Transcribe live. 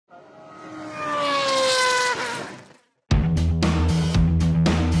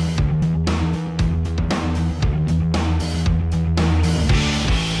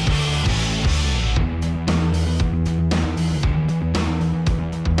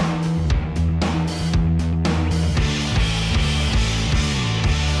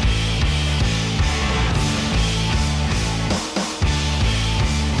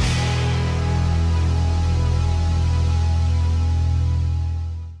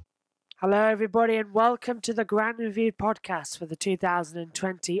Hello, everybody, and welcome to the Grand Review podcast for the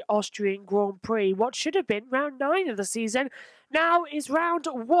 2020 Austrian Grand Prix. What should have been round 9 of the season now is round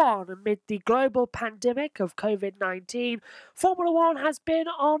 1 amid the global pandemic of COVID-19. Formula 1 has been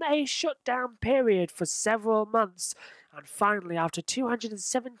on a shutdown period for several months, and finally, after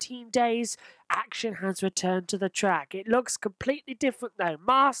 217 days, action has returned to the track. It looks completely different though.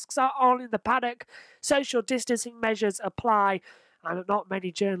 Masks are on in the paddock, social distancing measures apply, and not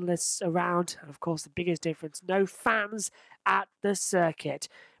many journalists around. And of course, the biggest difference, no fans at the circuit.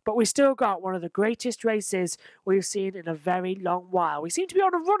 But we still got one of the greatest races we've seen in a very long while. We seem to be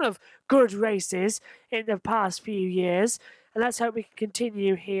on a run of good races in the past few years. And let's hope we can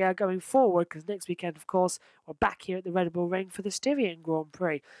continue here going forward, because next weekend, of course, we're back here at the Red Bull Ring for the Styrian Grand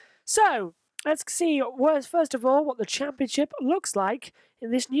Prix. So, let's see, first of all, what the championship looks like in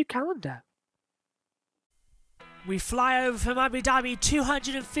this new calendar. We fly over from Abu Dhabi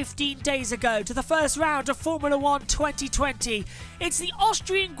 215 days ago to the first round of Formula 1 2020. It's the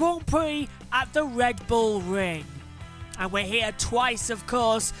Austrian Grand Prix at the Red Bull Ring. And we're here twice, of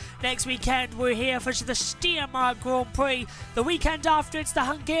course. Next weekend, we're here for the Steiermark Grand Prix. The weekend after, it's the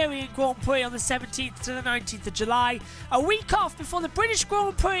Hungarian Grand Prix on the 17th to the 19th of July. A week off before the British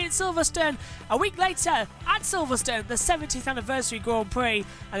Grand Prix in Silverstone. A week later, at Silverstone, the 70th anniversary Grand Prix.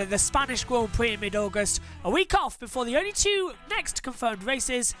 And then the Spanish Grand Prix in mid-August. A week off before the only two next confirmed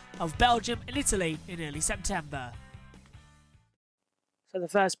races of Belgium and Italy in early September. So the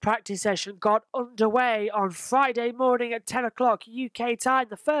first practice session got underway on Friday morning at 10 o'clock UK time.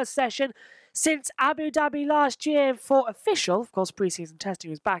 The first session since Abu Dhabi last year for official. Of course, pre-season testing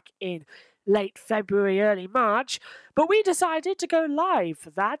was back in late February, early March. But we decided to go live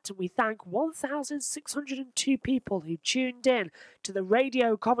for that. We thank 1,602 people who tuned in to the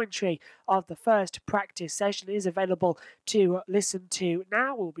radio commentary of the first practice session. It is available to listen to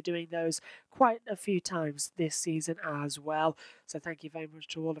now. We'll be doing those quite a few times this season as well. So thank you very much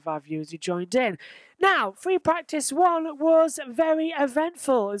to all of our viewers who joined in. Now, free practice 1 was very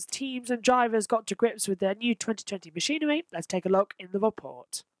eventful as teams and drivers got to grips with their new 2020 machinery. Let's take a look in the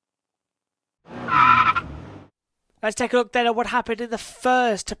report. Let's take a look then at what happened in the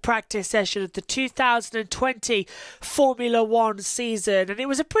first practice session of the 2020 Formula 1 season. And it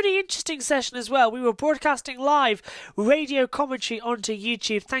was a pretty interesting session as well. We were broadcasting live radio commentary onto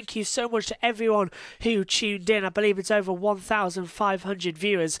YouTube. Thank you so much to everyone who tuned in. I believe it's over 1,500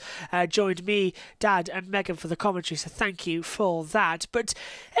 viewers joined me, Dad and Megan for the commentary. So thank you for that. But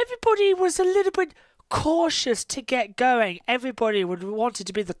everybody was a little bit cautious to get going. Everybody wanted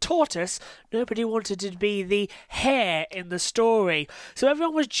to be the tortoise. Nobody wanted to be the hare in the story. So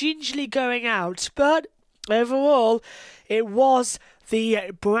everyone was gingerly going out. But overall, it was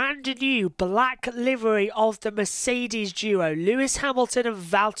the brand new black livery of the Mercedes duo, Lewis Hamilton and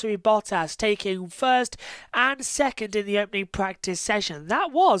Valtteri Bottas, taking first and second in the opening practice session.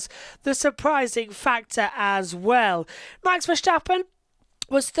 That was the surprising factor as well. Max Verstappen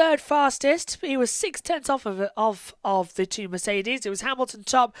was third fastest. He was 6/10 off the two Mercedes. It was Hamilton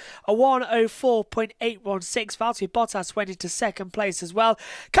top, a 1:04.816. Valtteri Bottas went into second place as well.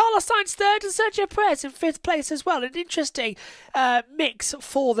 Carlos Sainz third and Sergio Perez in fifth place as well. An interesting mix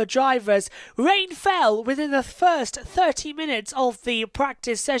for the drivers. Rain fell within the first 30 minutes of the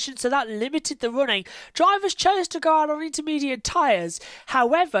practice session, so that limited the running. Drivers chose to go out on intermediate tyres.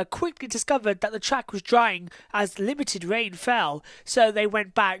 However, quickly discovered that the track was drying as limited rain fell, so they went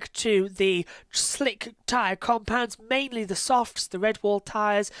back to the slick tyre compounds, mainly the softs, the red wall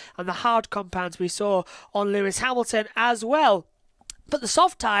tyres, and the hard compounds we saw on Lewis Hamilton as well. But the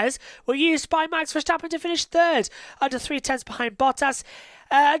soft tyres were used by Max Verstappen to finish third, under 3/10 behind Bottas.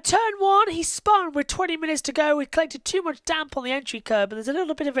 Turn 1, he spun with 20 minutes to go. We collected too much damp on the entry curb, and there's a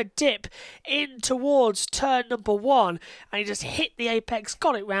little bit of a dip in towards turn number 1, and he just hit the apex,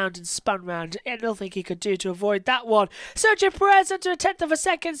 got it round and spun round. And nothing he could do to avoid that one. Sergio Perez under a tenth of a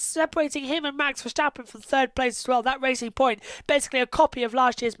second, separating him and Max Verstappen from third place as well. That racing point, basically a copy of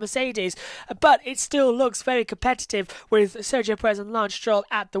last year's Mercedes, but it still looks very competitive with Sergio Perez and Lance Stroll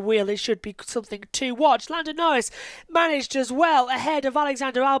at the wheel. It should be something to watch. Lando Norris managed as well, ahead of Alexander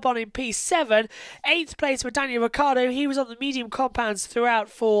Albon in P7. 8th place for Daniel Ricciardo. He was on the medium compounds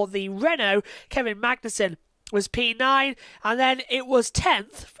throughout for the Renault. Kevin Magnussen was P9, and then it was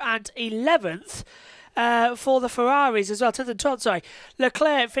 10th and 11th for the Ferraris as well. 10th and 12th, sorry.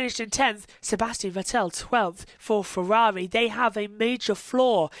 Leclerc finished in 10th. Sebastian Vettel 12th for Ferrari. They have a major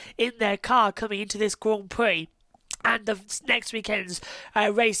flaw in their car coming into this Grand Prix and the next weekend's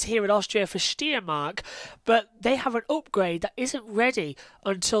race here in Austria for Steiermark, but they have an upgrade that isn't ready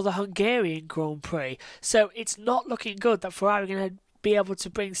until the Hungarian Grand Prix. So it's not looking good that Ferrari are going to be able to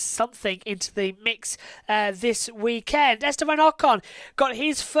bring something into the mix this weekend. Esteban Ocon got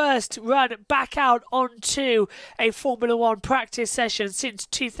his first run back out onto a Formula One practice session since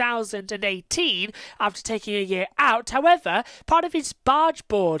 2018 after taking a year out. However, part of his barge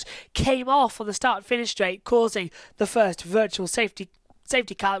board came off on the start-finish straight, causing the first virtual safety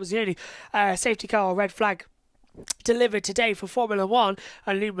car. It was the only safety car or red flag delivered today for Formula 1,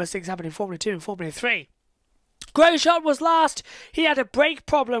 and numerous things happened in Formula 2 and Formula 3. Grosjean was last. He had a brake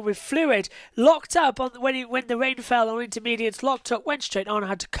problem with fluid locked up when the rain fell on intermediates, locked up, went straight on,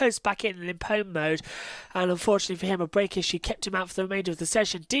 had to coast back in limp home mode, and unfortunately for him a brake issue kept him out for the remainder of the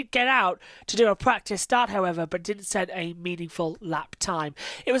session. Did get out to do a practice start however, but didn't set a meaningful lap time.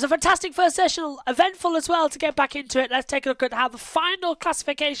 It was a fantastic first session, eventful as well to get back into it. Let's take a look at how the final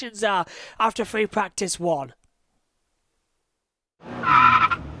classifications are after free practice 1.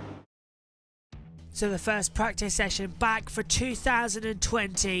 So the first practice session back for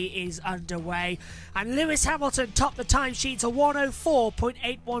 2020 is underway, and Lewis Hamilton topped the timesheet at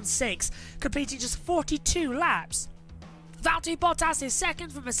 104.816, completing just 42 laps. Valtteri Bottas is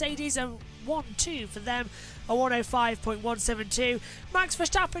second for Mercedes, and 1-2 for them, a 105.172. Max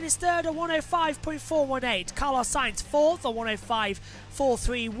Verstappen is third, a 105.418. Carlos Sainz fourth, a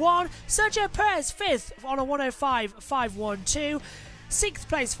 105.431. Sergio Perez fifth on a 105.512. 6th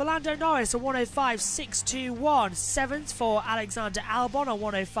place for Lando Norris, a 105.621. 7th for Alexander Albon, a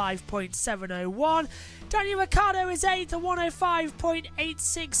 105.701. Daniel Ricciardo is 8th, a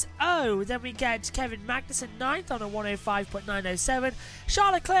 105.860. Then we get Kevin Magnussen 9th on a 105.907.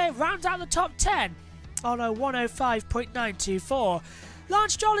 Charles Leclerc rounds out the top 10 on a 105.924.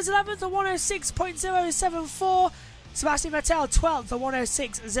 Lance Stroll is 11th, a 106.074. Sebastian Vettel 12th, a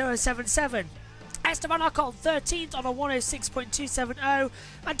 106.077. Esteban Ocon 13th on a 106.270,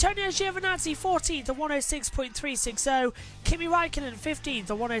 Antonio Giovinazzi 14th, a 106.360, Kimi Raikkonen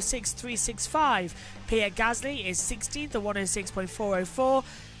 15th, a 106.365, Pierre Gasly is 16th, a 106.404,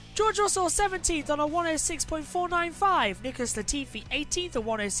 George Russell 17th on a 106.495, Nicholas Latifi 18th, a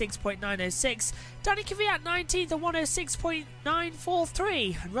 106.906, Danny Kvyat 19th, a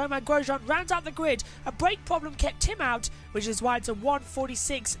 106.943, and Romain Grosjean rounds out the grid. A brake problem kept him out, which is why it's a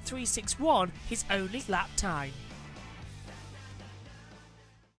 146.361, his only lap time.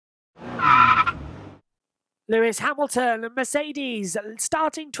 Lewis Hamilton and Mercedes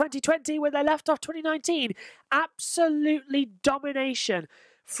starting 2020 where they left off 2019. Absolutely domination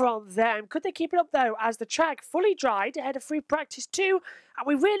from them. Could they keep it up though, as the track fully dried ahead of free practice 2, and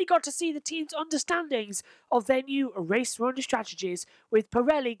we really got to see the team's understandings of their new race run strategies, with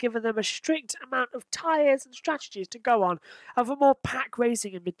Pirelli giving them a strict amount of tyres and strategies to go on of a more pack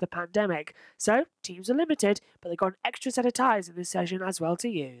racing amid the pandemic. So teams are limited, but they've got an extra set of tyres in this session as well to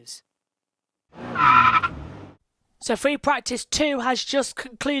use. So free practice 2 has just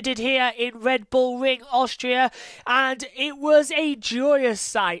concluded here in Red Bull Ring, Austria, and it was a joyous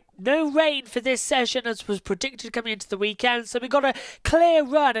sight. No rain for this session as was predicted coming into the weekend, so we got a clear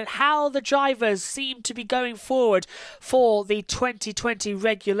run at how the drivers seem to be going forward for the 2020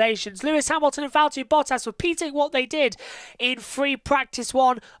 regulations. Lewis Hamilton and Valtteri Bottas repeating what they did in free practice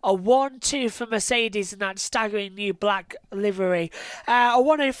 1, a 1-2 for Mercedes in that staggering new black livery. A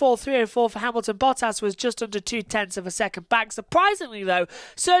 104.304 for Hamilton. Bottas was just under 2/10 of a second back. Surprisingly though,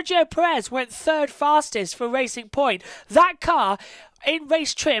 Sergio Perez went third fastest for Racing Point. That car in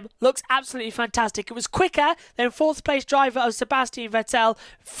race trim looks absolutely fantastic. It was quicker than 4th place driver of Sebastian Vettel.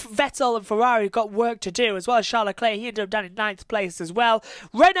 Vettel and Ferrari got work to do, as well as Charles Leclerc. He ended up down in 9th place as well.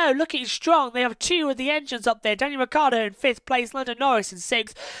 Renault looking strong. They have 2 of the engines up there. Daniel Ricciardo in 5th place. Lando Norris in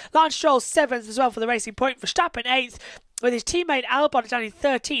 6th. Lance Stroll 7th as well for the Racing Point. Verstappen 8th. With his teammate Albon down in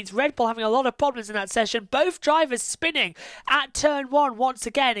 13th. Red Bull having a lot of problems in that session. Both drivers spinning at turn 1 once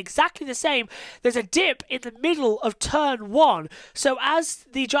again. Exactly the same. There's a dip in the middle of turn 1. So as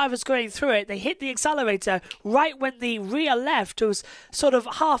the drivers going through it, they hit the accelerator right when the rear left was sort of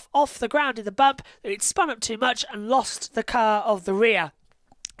half off the ground in the bump. It spun up too much and lost the car of the rear.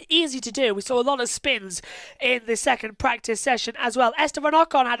 Easy to do. We saw a lot of spins in the second practice session as well. Esteban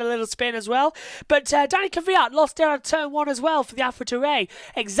Ocon had a little spin as well, but Danny Kvyat lost there on turn 1 as well for the AlphaTauri.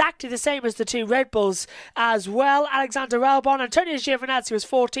 Exactly the same as the 2 Red Bulls as well. Alexander Albon, Antonio Giovinazzi was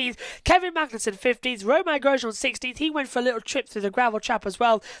 14th, Kevin Magnussen 15th, Romain Grosjean 16th. He went for a little trip through the gravel trap as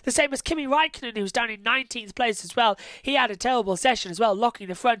well. The same as Kimi Raikkonen, who was down in 19th place as well. He had a terrible session as well, locking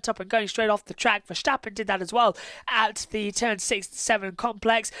the front up and going straight off the track. Verstappen did that as well at the turn 6 and 7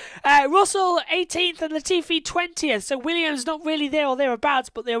 complex. mistakes. Russell 18th and Latifi 20th. So Williams not really there or thereabouts,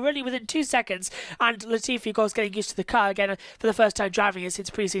 but they're really within 2 seconds. And Latifi, of course, getting used to the car again for the first time driving it since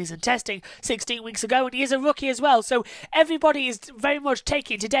pre-season testing 16 weeks ago. And he is a rookie as well. So everybody is very much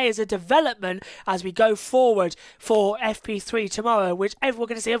taking today as a development as we go forward for FP3 tomorrow, which we're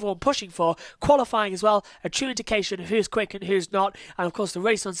going to see everyone pushing for. Qualifying as well, a true indication of who's quick and who's not. And of course, the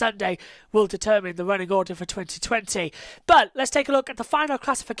race on Sunday will determine the running order for 2020. But let's take a look at the final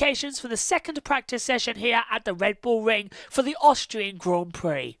classifications for the second practice session here at the Red Bull Ring for the Austrian Grand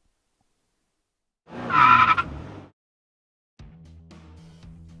Prix.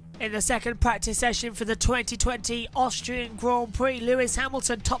 In the second practice session for the 2020 Austrian Grand Prix, Lewis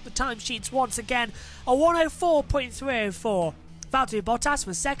Hamilton topped the timesheets once again, a 104.304. Valtteri Bottas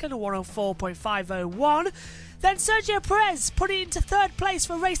was second, a 104.501. Then Sergio Perez put it into third place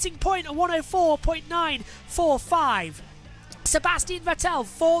for Racing Point, a 104.945. Sebastian Vettel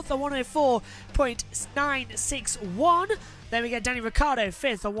fourth, a 104.961. Then we get Danny Ricciardo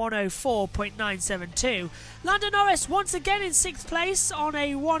 5th, a 104.972. Lando Norris once again in 6th place on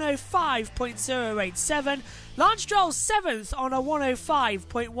a 105.087. Lance Stroll 7th on a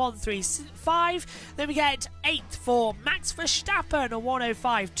 105.135. Then we get 8th for Max Verstappen, a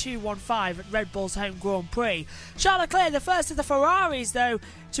 105.215 at Red Bull's home Grand Prix. Charles Leclerc, the first of the Ferraris, though,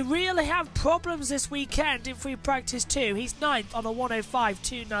 to really have problems this weekend in free practice 2. He's 9th on a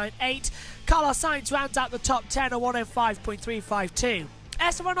 105.298. Carlos Sainz rounds out the top 10, a 105.352.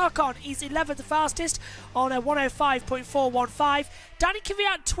 Esteban Ocon is 11th the fastest on a 105.415. Danny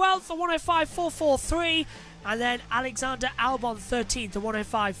Kvyat 12th, a 105.443. And then Alexander Albon 13th, a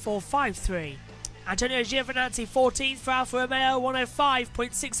 105.453. Antonio Giovinazzi 14th for Alfa Romeo,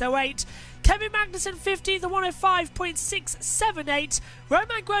 105.608. Kevin Magnussen 15th, a 105.678.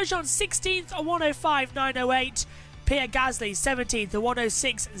 Romain Grosjean 16th, a 105.908. Pierre Gasly 17th, a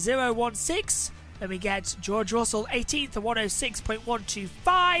 106.016. Then we get George Russell 18th, a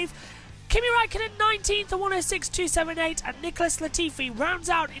 106.125. Kimi Räikkönen 19th, a 106.278. And Nicholas Latifi rounds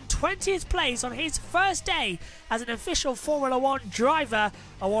out in 20th place on his first day as an official Formula 1 driver,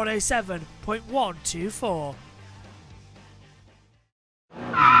 a 107.124.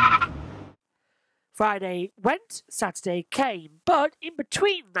 Friday went, Saturday came, but in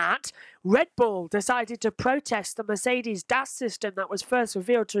between that, Red Bull decided to protest the Mercedes DAS system that was first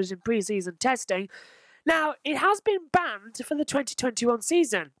revealed to us in pre-season testing. Now, it has been banned for the 2021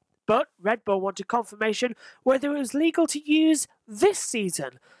 season, but Red Bull wanted confirmation whether it was legal to use this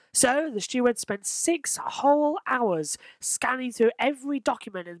season. So the stewards spent 6 whole hours scanning through every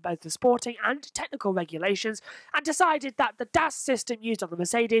document in both the sporting and technical regulations and decided that the DAS system used on the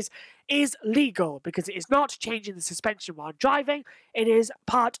Mercedes is legal because it is not changing the suspension while driving, it is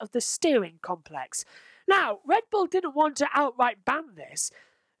part of the steering complex. Now, Red Bull didn't want to outright ban this.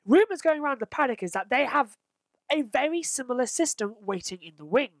 Rumours going around the paddock is that they have a very similar system waiting in the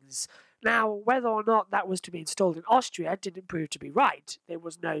wings. Now, whether or not that was to be installed in Austria didn't prove to be right. There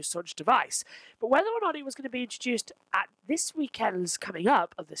was no such device. But whether or not it was going to be introduced at this weekend's coming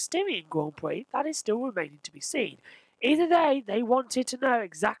up of the Styrian Grand Prix, that is still remaining to be seen. Either way, they wanted to know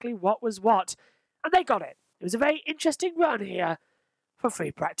exactly what was what, and they got it. It was a very interesting run here for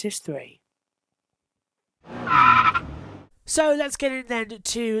Free Practice 3. So let's get in then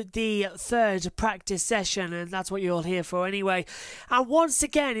to the third practice session, and that's what you're all here for anyway. And once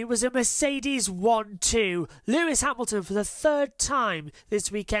again, it was a Mercedes 1-2. Lewis Hamilton for the third time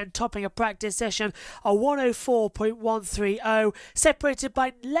this weekend, topping a practice session, a 104.130, separated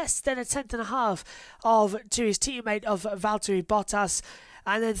by less than a tenth and a half to his teammate of Valtteri Bottas.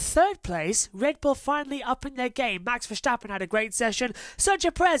 And then third place, Red Bull finally upping their game. Max Verstappen had a great session.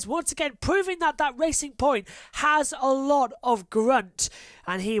 Sergio Perez once again proving that Racing Point has a lot of grunt.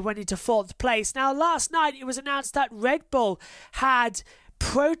 And he went into fourth place. Now last night it was announced that Red Bull had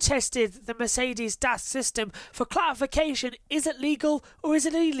protested the Mercedes DAS system for clarification. Is it legal or is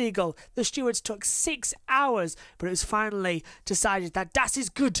it illegal? The stewards took 6 hours, but it was finally decided that DAS is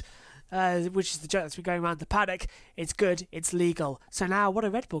good. Which is the joke that's been going around the paddock. It's good, it's legal. So now what are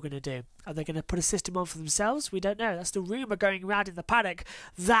Red Bull going to do? Are they going to put a system on for themselves? We don't know. That's the rumour going around in the paddock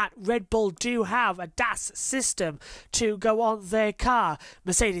that Red Bull do have a DAS system to go on their car.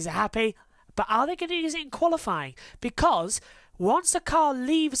 Mercedes are happy, but are they going to use it in qualifying? Because once a car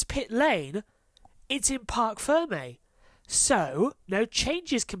leaves pit lane, it's in parc fermé. So no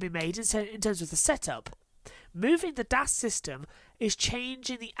changes can be made in terms of the setup. Moving the DAS system is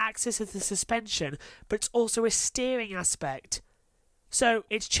changing the axis of the suspension, but it's also a steering aspect. So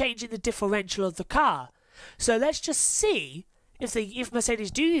it's changing the differential of the car. So let's just see if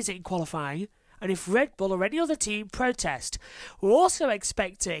Mercedes do use it in qualifying and if Red Bull or any other team protest. We're also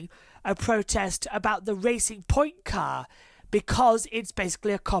expecting a protest about the Racing Point car, because it's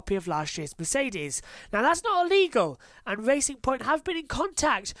basically a copy of last year's Mercedes. Now, that's not illegal, and Racing Point have been in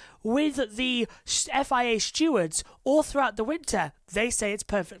contact with the FIA stewards all throughout the winter. They say it's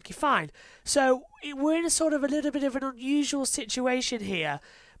perfectly fine. So we're in a little bit of an unusual situation here,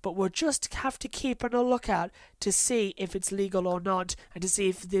 but we'll just have to keep on a lookout to see if it's legal or not, and to see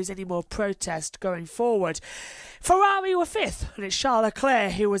if there's any more protest going forward. Ferrari were 5th, and it's Charles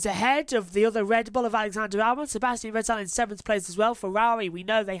Leclerc who was ahead of the other Red Bull of Alexander Albon. Sebastian Vettel in 7th place as well. Ferrari, we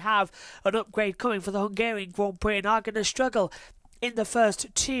know they have an upgrade coming for the Hungarian Grand Prix and are going to struggle in the first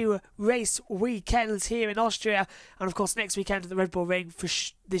 2 race weekends here in Austria, and of course next weekend at the Red Bull Ring for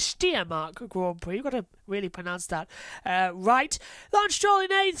the Steiermark Grand Prix. You've got to really pronounce that right. Lance Stroll in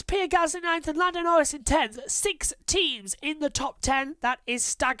 8th, Pierre Gasly in 9th, and Lando Norris in 10th. 6 teams in the top 10. That is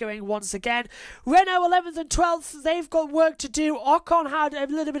staggering once again. Renault 11th and 12th. They've got work to do. Ocon had a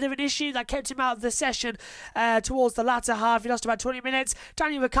little bit of an issue that kept him out of the session towards the latter half. He lost about 20 minutes.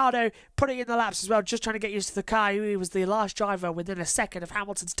 Daniel Ricciardo putting in the laps as well, just trying to get used to the car. He was the last driver within a second of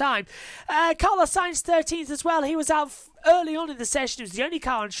Hamilton's time. Carlos Sainz 13th as well. He was out early on in the session. He was the only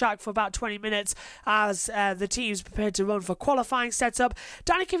car on track for about 20 minutes as the teams prepared to run for qualifying setup.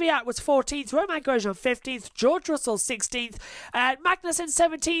 Danny Kvyat was 14th, Romain Grosjean 15th, George Russell 16th, Magnussen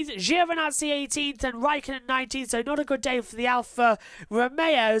 17th, Giovinazzi 18th, and Raikkonen 19th. So not a good day for the Alfa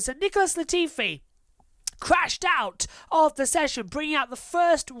Romeos. And Nicholas Latifi crashed out of the session, bringing out the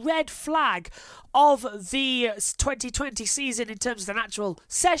first red flag of the 2020 season in terms of the actual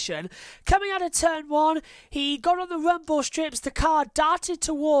session. Coming out of turn 1, he got on the rumble strips. The car darted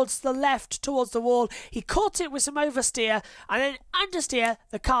towards the left, towards the wall. He caught it with some oversteer, and then understeer,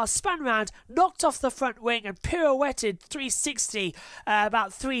 the car spun round, knocked off the front wing, and pirouetted 360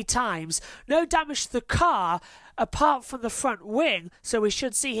 about 3 times. No damage to the car apart from the front wing, so we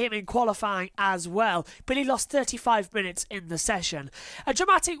should see him in qualifying as well. But he lost 35 minutes in the session. A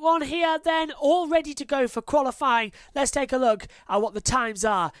dramatic one here then, all ready to go for qualifying. Let's take a look at what the times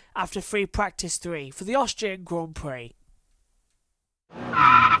are after free practice 3 for the Austrian Grand Prix.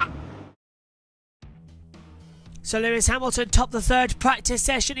 So Lewis Hamilton topped the 3rd practice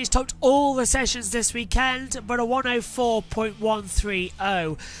session. He's topped all the sessions this weekend, but a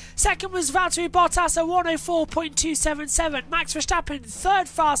 104.130. Second was Valtteri Bottas, a 104.277. Max Verstappen, 3rd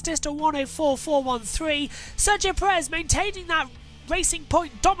fastest, a 104.413. Sergio Perez maintaining that Racing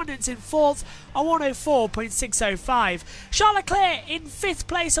Point dominance in 4th, a 104.605. Charles Leclerc in 5th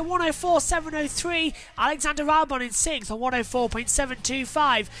place, a 104.703. Alexander Albon in 6th, a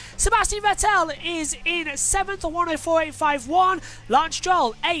 104.725. Sebastian Vettel is in 7th, a 104.851. Lance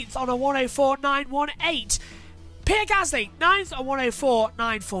Stroll 8th on a 104.918. Pierre Gasly 9th, a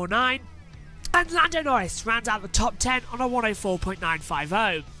 104.949. And Lando Norris rounds out the top 10 on a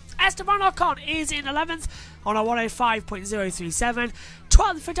 104.950. Esteban Ocon is in 11th on a 105.037.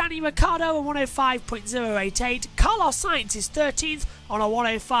 12th for Danny Ricciardo, a 105.088. Carlos Sainz is 13th on a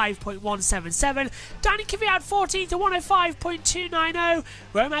 105.177. Danny Kvyat 14th, a 105.290.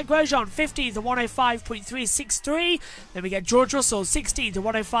 Romain Grosjean 15th, a 105.363. Then we get George Russell 16th, a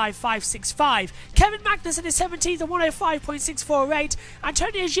 105.565. Kevin Magnussen is 17th, a 105.648.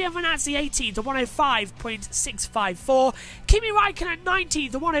 Antonio Giovinazzi 18th, a 105.654. Kimi Raikkonen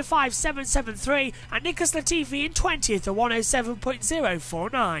 19th, a 105.773. And Nicholas Latifi in 20th, a 107.049.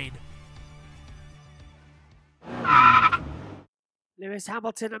 Lewis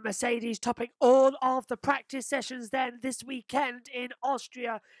Hamilton and Mercedes topping all of the practice sessions then this weekend in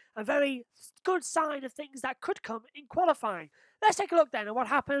Austria. A very good sign of things that could come in qualifying. Let's take a look then at what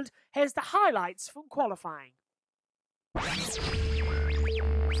happened. Here's the highlights from qualifying.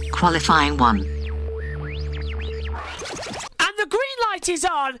 Qualifying 1. The green light is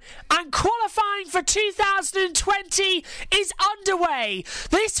on and qualifying for 2020 is underway.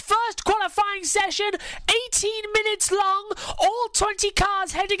 This first qualifying session, 18 minutes long, all 20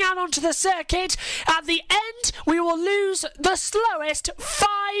 cars heading out onto the circuit. At the end, we will lose the slowest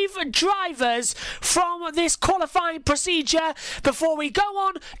 5 drivers from this qualifying procedure before we go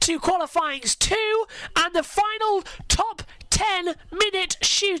on to qualifying 2 and the final top 10-minute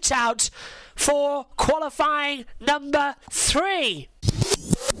shootout for qualifying number 3.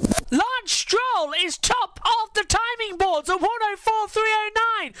 Lance Stroll is top of the timing boards at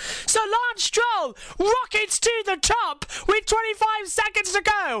 104.309. So Lance Stroll rockets to the top with 25 seconds to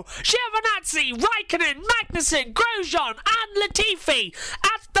go. Giovinazzi, Raikkonen, Magnussen, Grosjean and Latifi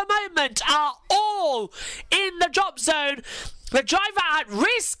at the moment are all in the drop zone. The driver at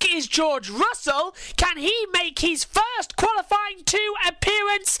risk is George Russell. Can he make his first qualifying 2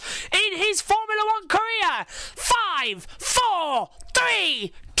 appearance in his Formula 1 career? 5, 4,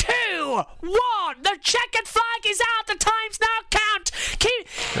 3, 2, 1. The checkered flag is out. The times now count.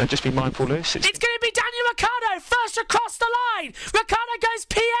 Just be mindful, Lewis. It's going to be Daniel Ricciardo first across the line. Ricciardo goes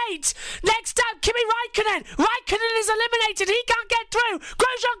P8. Next up, Kimi Raikkonen. Raikkonen is eliminated. He can't get through.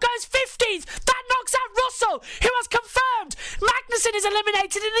 Grosjean goes 50th. That knocks out Russell, who was confirmed. Magnussen is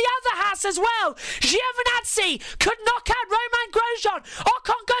eliminated in the other Haas as well. Giovinazzi could knock out Romain Grosjean.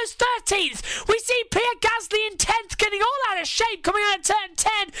 Ocon goes 13th. We see Pierre Gasly in 10th, getting all out of shape coming out of turn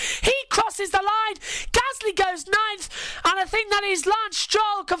 10. He crosses the line. Gasly goes 9th. And I think that is Lance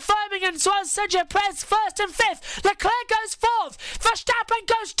Stroll confirming, and so as Sergio Perez 1st and 5th. Leclerc goes 4th. Verstappen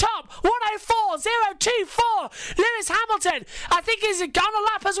goes top. 104.024. Lewis Hamilton, I think, is on a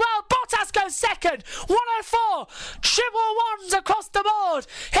lap as well. Bottas goes 2nd. 104. Triple ones across the board.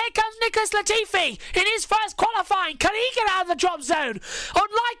 Here comes Nicholas Latifi in his first qualifying. Can he get out of the drop zone?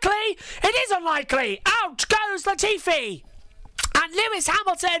 Unlikely. It is unlikely. Out goes Latifi. And Lewis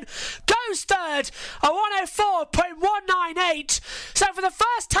Hamilton goes 3rd at 104.198. So for the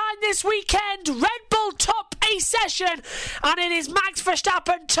first time this weekend, Red Bull top a session, and it is Max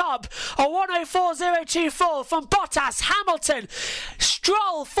Verstappen top at 104.024 from Bottas, Hamilton,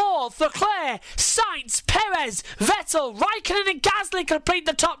 Stroll 4th, Leclerc, Sainz, Perez, Vettel, Raikkonen and Gasly complete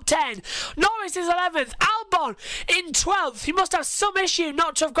the top 10. Norris is 11th, Albon in 12th. He must have some issue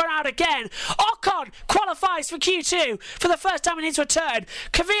not to have gone out again. Ocon qualifies for Q2 for the first time in his return.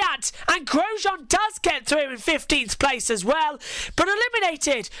 Kvyat and Grosjean does get through in 15th place as well, but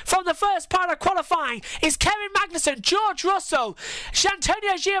eliminated from the first part of qualifying is Kevin Magnussen, George Russell,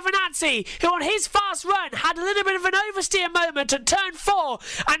 Antonio Giovinazzi, who on his fast run had a little bit of an oversteer moment at turn 4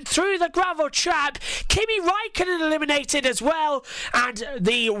 and through the gravel trap. Kimi Raikkonen eliminated as well, and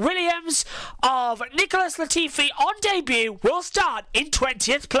the Williams of Nicholas Latifi on debut will start in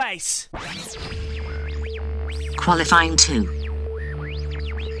 20th place. Qualifying 2.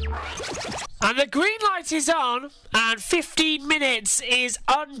 And the green light is on, and 15 minutes is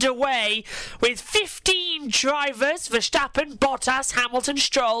underway with 15 drivers: Verstappen, Bottas, Hamilton,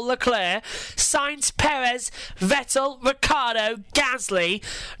 Stroll, Leclerc, Sainz, Perez, Vettel, Ricciardo, Gasly,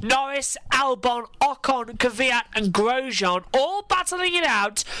 Norris, Albon, Ocon, Kvyat and Grosjean all battling it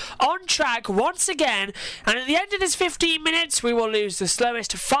out on track once again. And at the end of this 15 minutes, we will lose the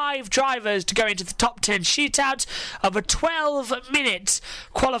slowest 5 drivers to go into the top 10 shootout of a 12-minute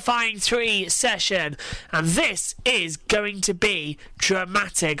qualifying 3 session. And this is going to be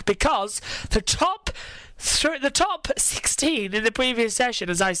dramatic because the top 16 in the previous session,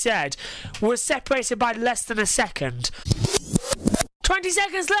 as I said, was separated by less than a second. 20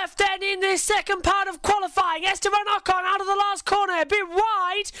 seconds left then in this second part of qualifying. Esteban Ocon out of the last corner, a bit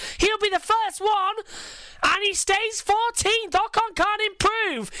wide. He'll be the first one, and he stays 14th. Ocon can't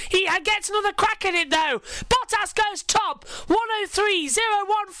improve. He gets another crack at it though. Bottas goes top,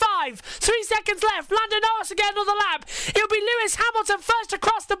 103.015. 3 seconds left. Lando Norris will get another lap. It'll be Lewis Hamilton first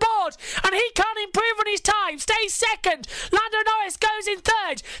across the board, and he can't improve on his time. Stays 2nd. Lando Norris goes in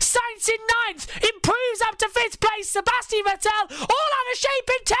 3rd. Sainz in 9th. Improves up to 5th place. Sebastian Vettel all out of shape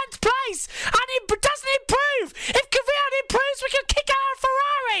in 10th place, and he doesn't improve. If Kvyat improves, we can kick out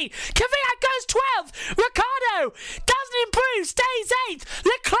Ferrari. Kvyat goes 12th. Ricciardo doesn't improve, stays 8th.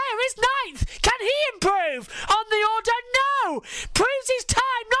 Leclerc is 9th. Can he improve on the order? No. Proves his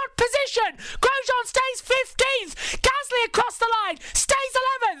time, not position. Grosjean stays 15th. Gasly across the line, stays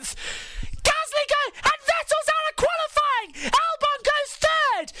 11th. Gasly goes, and Vettel's out of qualifying. Albon goes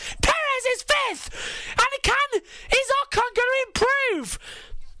 3rd. Perez is 5th. And is Ocon going to improve?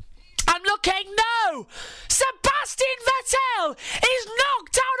 I'm looking, no. Sebastian Vettel is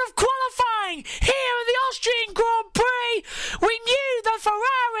knocked out of qualifying here at the Austrian Grand Prix. We knew the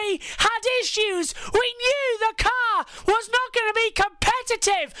Ferrari had issues. We knew the car was not going to be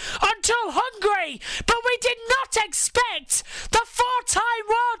competitive until Hungary, but we did not expect the 4-time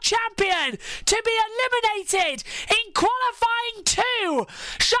world champion to be eliminated in qualifying 2.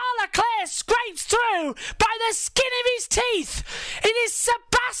 Charles Leclerc scrapes through by the skin of his teeth. It is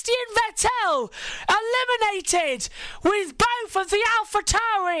Sebastian Vettel eliminated with both of the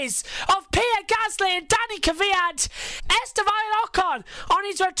AlphaTauris of Pierre Gasly and Danny Kvyat. Esteban Ocon on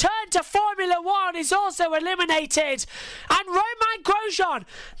his return to Formula 1 is also eliminated, and Romain Grosjean,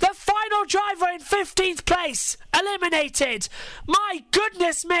 the final driver in 15th place, eliminated. My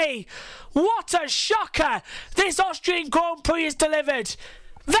goodness me, what a shocker this Austrian Grand Prix has delivered.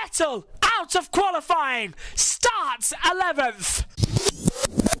 Vettel out of qualifying, starts 11th.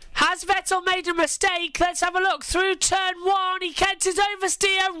 Has Has Vettel made a mistake? Let's have a look through turn 1. He gets his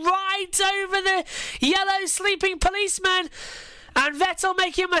oversteer right over the yellow sleeping policeman. And Vettel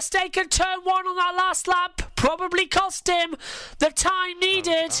making a mistake in turn 1 on that last lap. Probably cost him the time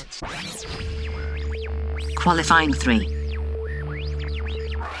needed. Qualifying 3.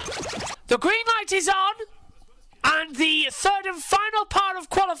 The green light is on. And the third and final part of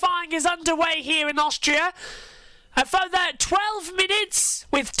qualifying is underway here in Austria. A further 12 minutes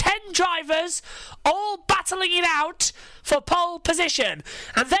with 10 drivers all battling it out for pole position.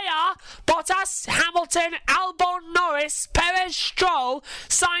 And they are Bottas, Hamilton, Albon, Norris, Perez, Stroll,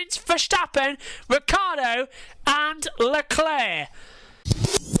 Sainz, Verstappen, Ricciardo and Leclerc.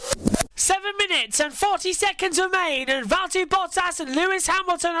 7 minutes and 40 seconds remain, and Valtteri Bottas and Lewis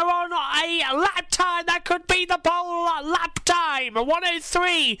Hamilton are on a lap time that could be the pole lap time.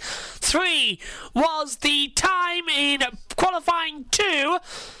 1:03.3 was the time in qualifying 2.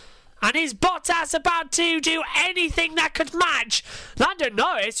 And is Bottas about to do anything that could match? Lando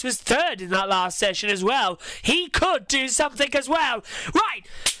Norris was third in that last session as well. He could do something as well. Right.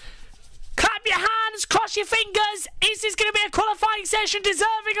 Clap your hands, cross your fingers. Is this going to be a qualifying session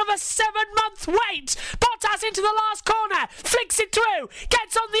deserving of a 7-month wait? Bottas into the last corner, flicks it through,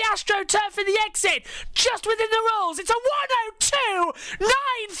 gets on the AstroTurf in the exit, just within the rules. It's a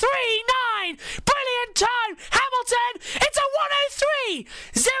 1:02.939. Brilliant time, Hamilton. It's a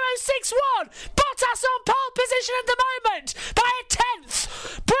 1:03.061. Bottas on pole position at the moment by a tenth.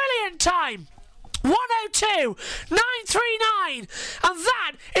 Brilliant time. 1:02.939, and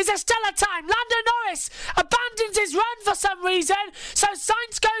that is a stellar time. Lando Norris abandons his run for some reason, so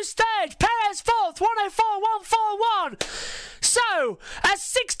Sainz goes third, Perez fourth, 1:04.141. So, a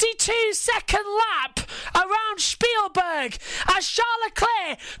 62-second lap around Spielberg as Charles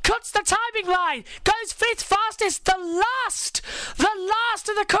Leclerc cuts the timing line, goes fifth fastest, the last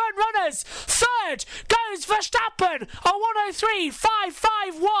of the current runners. Third goes Verstappen on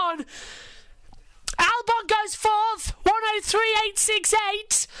 1:03.551. Albon goes fourth,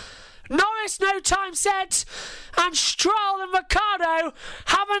 1:03.868. Norris no time set, and Stroll and Ricciardo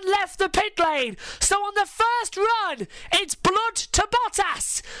haven't left the pit lane. So on the first run, it's blood to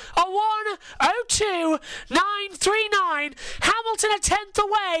Bottas. A 1:02.939. Hamilton a tenth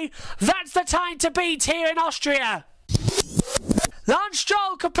away. That's the time to beat here in Austria. Lance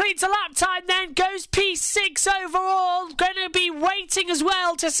Stroll completes a lap time, then goes P6 overall. Going to be waiting as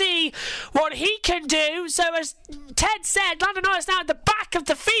well to see what he can do. So as Ted said, Lando Norris now at the back of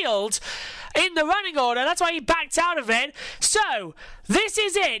the field in the running order. That's why he backed out of it. So this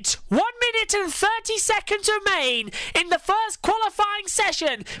is it. 1 minute and 30 seconds remain in the first qualifying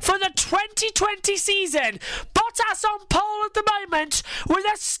session for the 2020 season. Bottas on pole at the moment with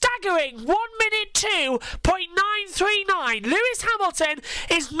a staggering 1:02.939. Lewis Hamilton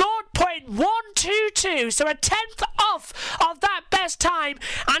is 0.122, so a tenth off of that best time,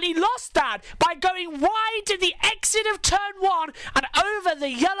 and he lost that by going wide to the exit of turn 1 and over the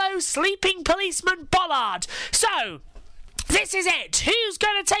yellow sleeping policeman bollard. So this is it. Who's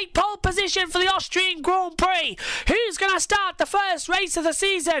going to take pole position for the Austrian Grand Prix? Who's going to start the first race of the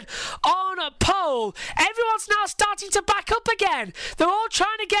season on a pole? Everyone's now starting to back up again. They're all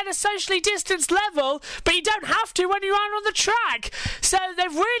trying to get a socially distanced level, but you don't have to when you're out on the track. So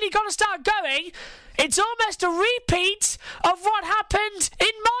they've really got to start going. It's almost a repeat of what happened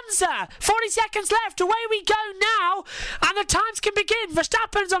in Monza. 40 seconds left. Away we go now. And the times can begin.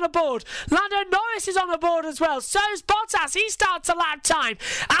 Verstappen's on the board. Lando Norris is on the board as well. So's Bottas. He starts a lap time.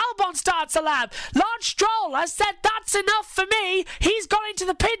 Albon starts a lap. Lance Stroll has said that's enough for me. He's gone into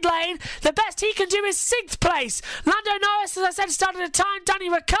the pit lane. The best he can do is 6th place. Lando Norris, as I said, started a time. Danny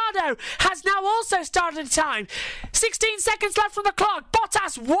Ricciardo has now also started a time. 16 seconds left on the clock.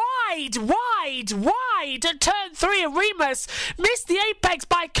 Bottas wide at turn 3 of Remus. Missed the apex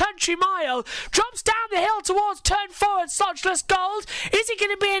by country mile. Drops down the hill towards turn 4 at Sochless Gold. Is he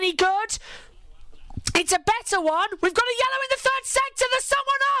going to be any good? It's a better one. We've got a yellow in the third sector. There's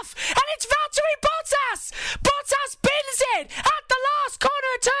someone off. And it's Valtteri Bottas. Bottas bins it at the last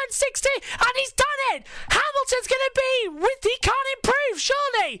corner of turn 60. And he's done it. Hamilton's going to be he can't improve,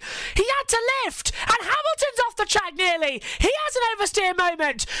 surely. He had to lift. And Hamilton's off the track nearly. He has an oversteer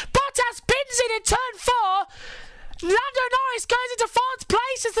moment. Bottas bins it in turn 4. Lando Norris goes into 4th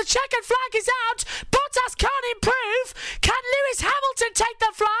place as the checkered flag is out. Bottas can't improve. Can Lewis Hamilton take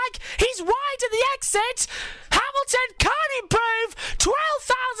the flag? He's wide at the exit. Hamilton can't improve. 12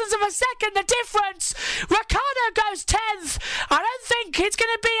 thousandths of a second the difference. Ricciardo goes 10th. I don't think it's going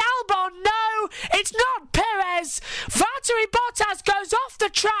to be Albon. No, It's not Perez. Valtteri Bottas goes off the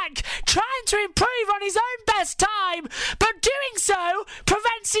track, trying to improve on his own best time, but doing so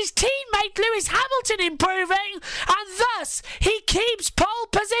prevents his teammate Lewis Hamilton improving, and thus he keeps pole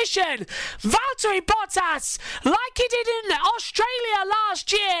position. Valtteri Bottas, like he did in Australia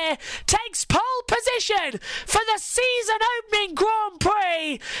last year, takes pole position for the season opening Grand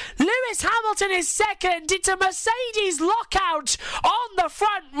Prix. Lewis Hamilton is second. It's a Mercedes lockout on the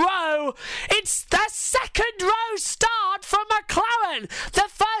front row. It's the second row start for McLaren. The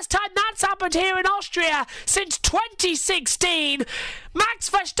first time that's happened here in Austria since 2016. Max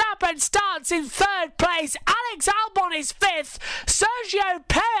Verstappen starts in third place. Alex Albon is fifth. Sergio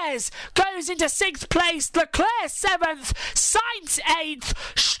Perez goes into sixth place. Leclerc seventh. Sainz eighth.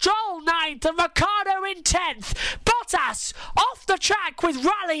 Stroll ninth. And Ricciardo in 10th. Bottas off the track with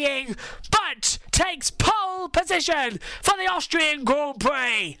rallying, but takes pole position for the Austrian Grand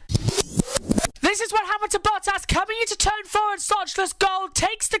Prix. This is what happened to Bottas coming into turn 4 at Sochless Gold,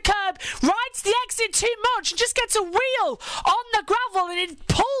 takes the curb, rides the exit too much and just gets a wheel on the gravel and it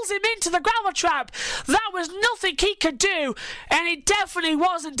pulls him into the gravel trap. That was nothing he could do, and it definitely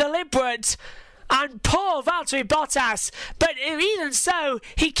wasn't deliberate. And poor Valtteri Bottas, but even so,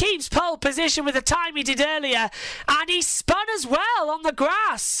 he keeps pole position with the time he did earlier, and he spun as well on the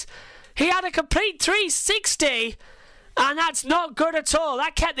grass. He had a complete 360. And that's not good at all.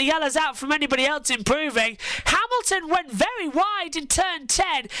 That kept the yellows out from anybody else improving. Hamilton went very wide in turn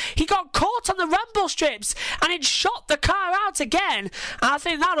 10. He got caught on the rumble strips and it shot the car out again. And I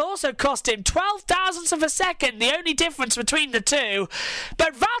think that also cost him 12 thousandths of a second, the only difference between the two.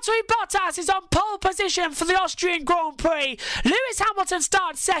 But Valtteri Bottas is on pole position for the Austrian Grand Prix. Lewis Hamilton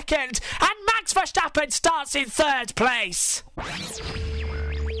starts second and Max Verstappen starts in third place.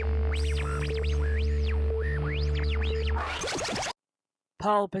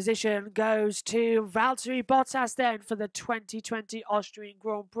 Pole position goes to Valtteri Bottas then for the 2020 Austrian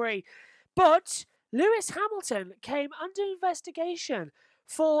Grand Prix. But Lewis Hamilton came under investigation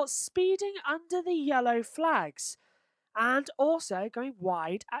for speeding under the yellow flags and also going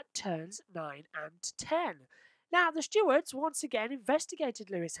wide at turns 9 and 10. Now, the stewards once again investigated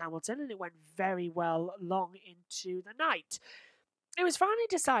Lewis Hamilton and it went very well long into the night. It was finally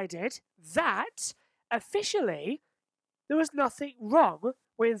decided that officially there was nothing wrong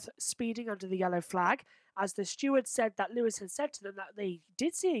with speeding under the yellow flag, as the steward said that Lewis had said to them that they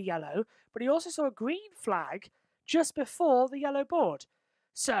did see a yellow, but he also saw a green flag just before the yellow board.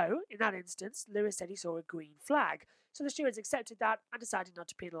 So, in that instance, Lewis said he saw a green flag. So the stewards accepted that and decided not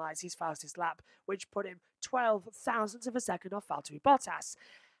to penalise his fastest lap, which put him 12 thousandths of a second off Valtteri Bottas.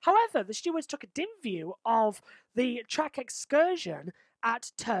 However, the stewards took a dim view of the track excursion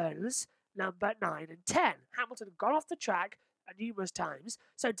at turns number 9 and 10. Hamilton had gone off the track numerous times,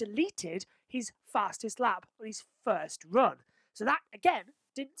 so deleted his fastest lap on his first run. So that, again,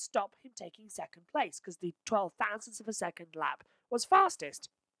 didn't stop him taking second place, because the 12 thousandths of a second lap was fastest.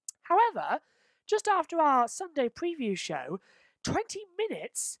 However, just after our Sunday preview show, 20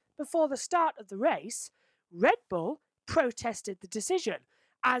 minutes before the start of the race, Red Bull protested the decision,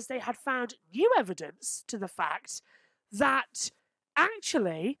 as they had found new evidence to the fact that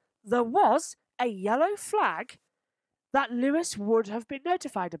actually there was a yellow flag that Lewis would have been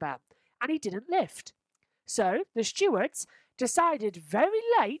notified about, and he didn't lift. So the stewards decided very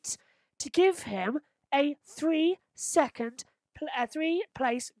late to give him a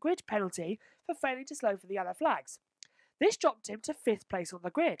 3-place grid penalty for failing to slow for the yellow flags. This dropped him to 5th place on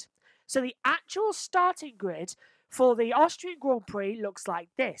the grid. So the actual starting grid for the Austrian Grand Prix looks like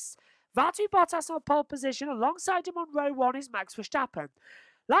this. Valtteri Bottas on pole position, alongside him on row 1 is Max Verstappen.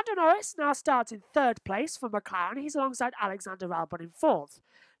 Lando Norris now starts in 3rd place for McLaren. He's alongside Alexander Albon in 4th.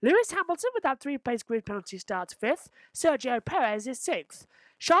 Lewis Hamilton, with that 3-place grid penalty, starts 5th. Sergio Perez is 6th.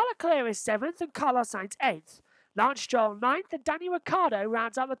 Charles Leclerc is 7th and Carlos Sainz 8th. Lance Stroll 9th and Daniel Ricciardo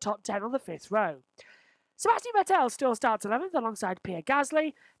rounds out the top 10 on the 5th row. Sebastian Vettel still starts 11th alongside Pierre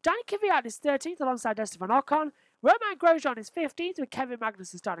Gasly. Danny Kvyat is 13th alongside Esteban Ocon. Romain Grosjean is 15th with Kevin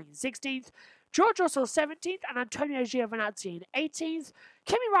Magnussen starting in 16th. George Russell 17th and Antonio Giovinazzi in 18th.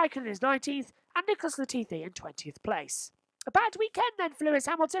 Kimi Raikkonen is 19th and Nicholas Latifi in 20th place. A bad weekend then for Lewis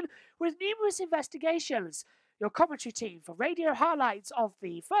Hamilton with numerous investigations. Your commentary team for radio highlights of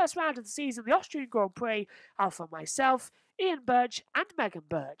the first round of the season, the Austrian Grand Prix, are from myself, Ian Birch and Megan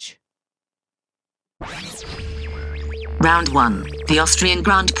Birch. Round 1, the Austrian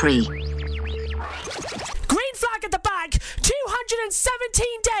Grand Prix. Green flag at the back,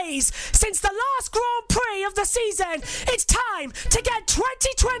 217 days since the last Grand Prix of the season. It's time to get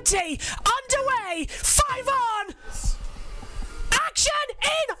 2020 underway. 5 on, action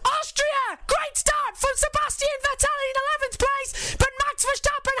in Austria. Great start from Sebastian Vettel in 11th place, but Max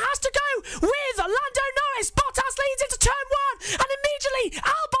Verstappen has to go with Lando Norris. Bottas leads into turn 1, and immediately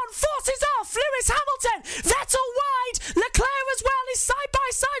Albon forces off Lewis Hamilton. Vettel wide, Leclerc as well is side by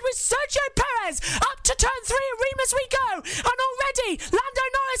side with Sergio Perez. Up to turn 3 at Remus we go, and already Lando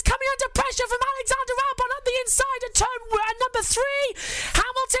Norris coming under pressure from Alexander Albon up the inside at turn number 3.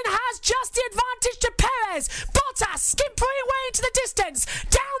 Hamilton has just the advantage to Perez. Bottas skimpering away into the distance.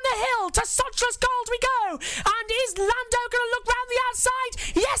 Down the hill to Sochlas Gold we go. And is Lando going to look round the outside?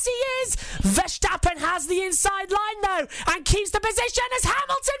 Yes, he is. Verstappen has the inside line though and keeps the position as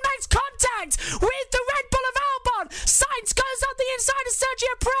Hamilton makes contact with the Red Bull of Albon. Sainz goes up the inside of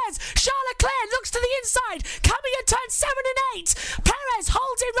Sergio Perez. Charles Leclerc looks to the inside, coming at turn 7 and 8. Perez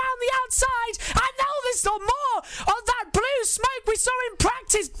holds it round the outside, and now there's some more of that blue smoke we saw in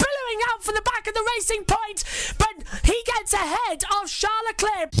practice billowing out from the back of the racing point, but he gets ahead of Charles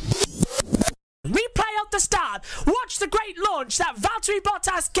Leclerc. Replay of the start. Watch the great launch that Valtteri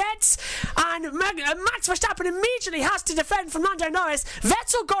Bottas gets, and Max Verstappen immediately has to defend from Lando Norris.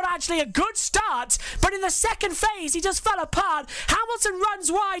 Vettel got actually a good start, but in the second phase he just fell apart. Hamilton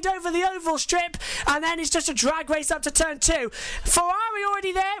runs wide over the oval strip, and then it's just a drag race up to turn 2. Ferrari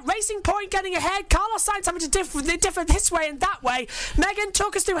already there. Racing Point getting ahead. Carlos Sainz having to differ this way and that way. Megan,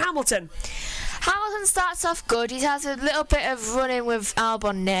 talk us through Hamilton. Hamilton starts off good. He has a little bit of running with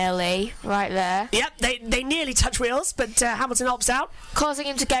Albon nearly right there. Yep, they nearly touch wheels, but Hamilton opts out, causing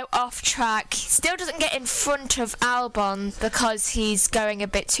him to go off track. Still doesn't get in front of Albon because he's going a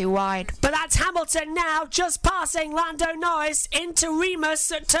bit too wide. But that's Hamilton now, just passing Lando Norris into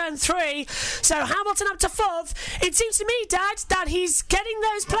Remus at turn 3. So Hamilton up to 4th. It seems to me, Dad, that he's getting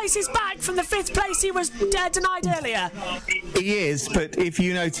those places back from the 5th place he was denied earlier. He is, but if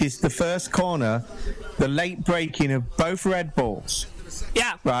you notice the first corner, the late braking of both Red Bulls.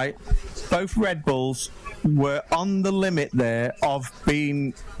 Yeah. Right? Both Red Bulls were on the limit there of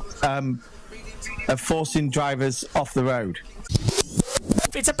being of forcing drivers off the road.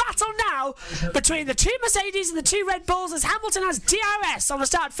 It's a battle now between the 2 Mercedes and the 2 Red Bulls as Hamilton has DRS on the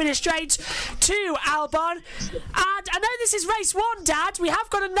start-finish straight to Albon. And I know this is race 1, Dad. We have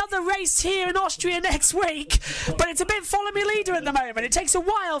got another race here in Austria next week, but it's a bit follow me leader at the moment. It takes a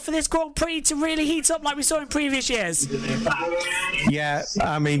while for this Grand Prix to really heat up like we saw in previous years. Yeah,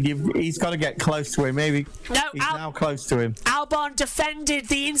 I mean, he's got to get close to him. Maybe he's now close to him. Albon defended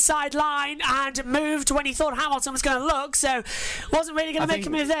the inside line and moved when he thought Hamilton was going to look, so wasn't really going to make a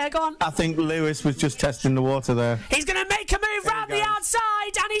move there. Go on. I think Lewis was just testing the water there. He's going to make a move round the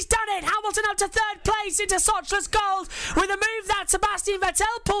outside, and he's done it. Hamilton up to 3rd place into Sochlas Gold with a move that Sebastian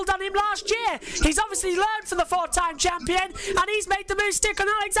Vettel pulled on him last year. He's obviously learned from the 4-time champion, and he's made the move stick on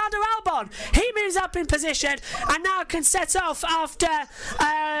Alexander Albon. He moves up in position and now can set off after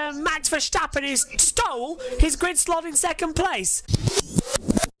Max Verstappen, who stole his grid slot in 2nd place.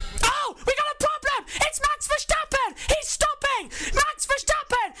 Oh, we got a problem! It's Max Verstappen! He's stopping! Max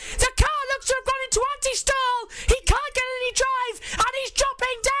Verstappen! The car looks to have gone into anti-stall! He can't get any drive, and he's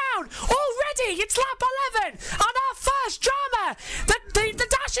dropping down! Already, it's lap 11! On our first drama! The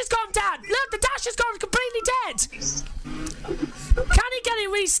dash has gone down! Look, the dash has gone completely dead! Can he get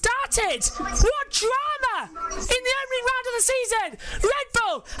it restarted? What drama! In the opening round of the season! Red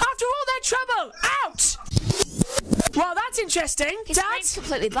Bull, after all their trouble, out! Well, that's interesting. His screen's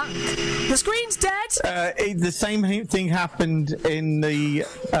completely blank. The screen's dead. The same thing happened in the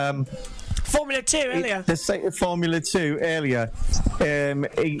Formula 2 earlier. The Formula 2 earlier.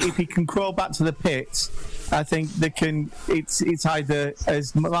 If he can crawl back to the pits, I think they can. It's either,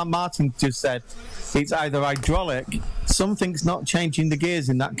 as Martin just said, it's either hydraulic. Something's not changing the gears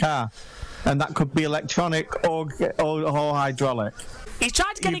in that car, and that could be electronic or hydraulic. He's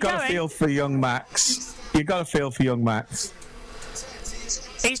trying to get it going. You've got to feel for young Max. You've got to feel for young Max.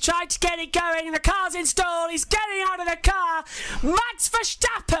 He's trying to get it going. The car's installed. He's getting out of the car. Max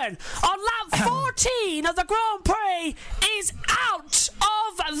Verstappen on lap 14 of the Grand Prix is out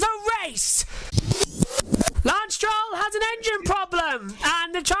of the race. Lance Stroll has an engine problem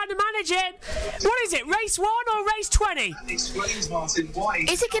and they're trying to manage it. What is it, race 1 or race 20?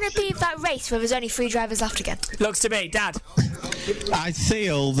 Is it going to be that race where there's only 3 drivers left again? Looks to be, Dad. I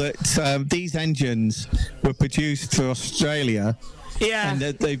feel that these engines were produced for Australia, and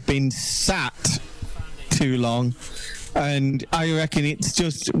that they've been sat too long, and I reckon it's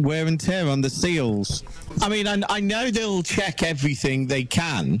just wear and tear on the seals. I mean, I know they'll check everything they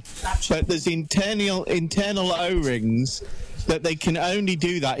can, but there's internal O-rings that they can only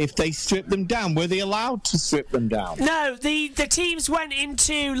do that if they strip them down. Were they allowed to strip them down? No, the teams went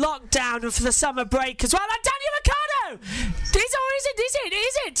into lockdown for the summer break as well. And Daniel Ricciardo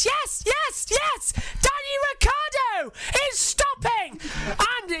Is it? Yes! Danny Ricciardo is stopping,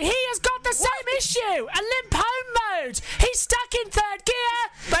 and he has got the same issue. A limp home mode. He's stuck in third gear.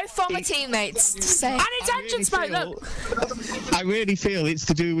 Both former teammates to say. And it's engine smoke. Look. I really feel it's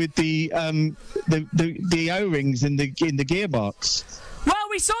to do with the O-rings in the gearbox. Well,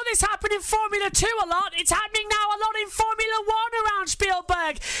 we saw this happen in Formula 2 a lot. It's happening now a lot in Formula 1 around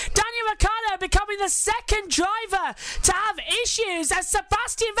Spielberg. Daniel Ricciardo becoming the second driver to have issues as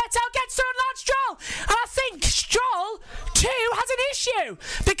Sebastian Vettel gets through Lance Stroll. And I think Stroll, too, has an issue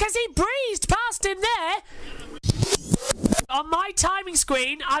because he breezed past him there. On my timing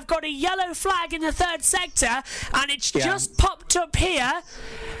screen, I've got a yellow flag in the third sector, and it's just popped up here. Out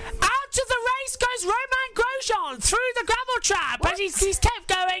of the race goes Romain Grosjean through the gravel trap, but he's kept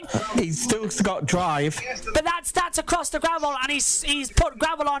going. He's still got drive. But that's across the gravel, and he's put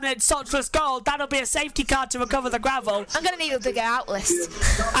gravel on it, Saltless Gold. That'll be a safety car to recover the gravel. I'm going to need a bigger out list.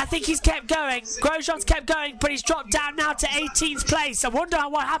 I think he's kept going. Grosjean's kept going, but he's dropped down now to 18th place. I wonder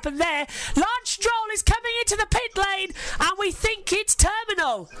what happened there. Lance Stroll is coming into the pit lane, and we think it's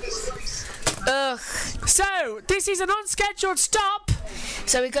terminal. Ugh. So, this is an unscheduled stop.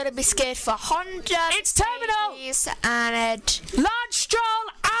 So we're going to be scared for Honda. It's terminal. And Lance Stroll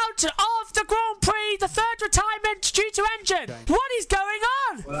out of the Grand Prix. The third retirement due to engine. What is going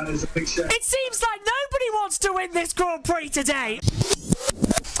on? Well, that is a big shame. It seems like nobody wants to win this Grand Prix today.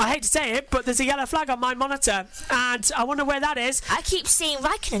 I hate to say it, but there's a yellow flag on my monitor, and I wonder where that is. I keep seeing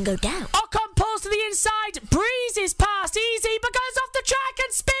Raikkonen go down. Ocon pulls to the inside, breezes past easy, but goes off the track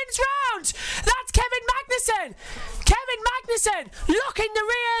and spins round. That's Kevin Magnussen. Kevin Magnussen locking the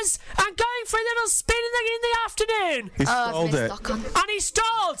rears and going for a little spin in the afternoon. He stalled it. And he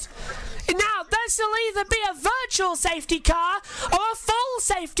stalled. Now, this will either be a virtual safety car or a full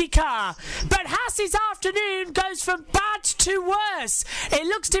safety car. But Haas's afternoon goes from bad to worse. It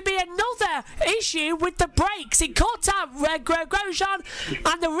looks to be another issue with the brakes. He caught out Grosjean,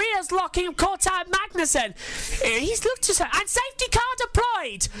 and the rears locking caught out Magnussen. He's looked to... And safety car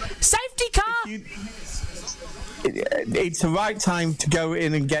deployed. Safety car... It's the right time to go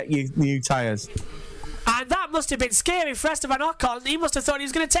in and get your new tyres. And that must have been scary for Esteban Ocon. He must have thought he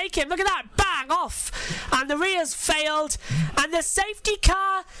was going to take him. Look at that. Bang, off. And the rears failed. And the safety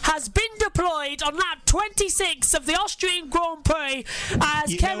car has been deployed on lap 26 of the Austrian Grand Prix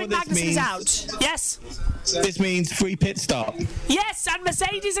as Kevin Magnussen is out. Yes? This means free pit stop. Yes, and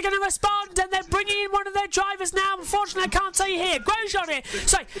Mercedes are going to respond, and they're bringing in one of their drivers now. Unfortunately, I can't tell you here. Grosjean here.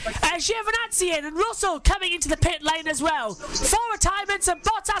 Sorry, Giovinazzi in, and Russell coming into the pit lane as well. 4 retirements, and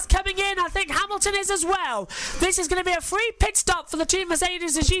Bottas coming in. I think Hamilton is as well. This is going to be a free pit stop for the two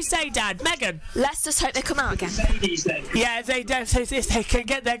Mercedes, as you say, Dad. Megan? Let's just hope they come out again. Yeah, if they can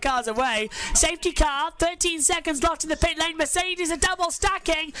get their cars away. Safety car, 13 seconds locked in the pit lane. Mercedes are double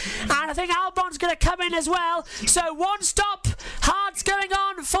stacking, and I think Albon's going to come in as well. So one stop, hards going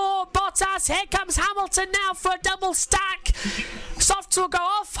on for Bottas. Here comes Hamilton now for a double stack. Softs will go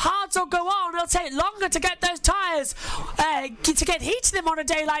off, hards will go on. It'll take longer to get those tyres, to get heat to them on a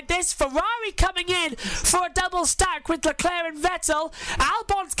day like this. Ferrari coming in for a double stack with Leclerc and Vettel.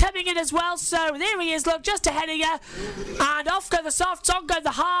 Albon's coming in as well, so there he is, look, just ahead of you. And off go the softs, on go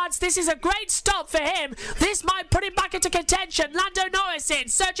the hards. This is a great stop for him. This might put him back into contention. Lando Norris in,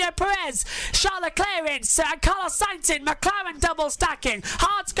 Sergio Perez, Charles Leclerc in, Carlos Sainz in, McLaren double stacking.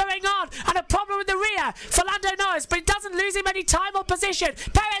 Hards going on, and a problem with the rear for Lando Norris, but it doesn't lose him any time or position.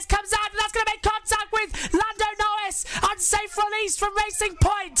 Perez comes out, and that's going to make contact with Lando Norris. Unsafe release from Racing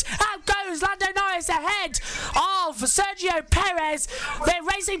Point. Out goes Lando Norris ahead of Sergio Perez. They're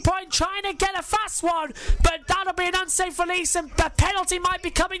Racing Point trying to get a fast one, but that'll be an unsafe release, and a penalty might be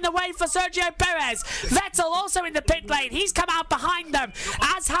coming the way for Sergio Perez. Vettel also in the pit lane. He's come out behind them,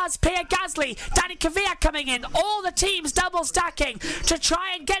 as has Pierre Gasly. Danny Kvyat coming in. All the teams double stacking to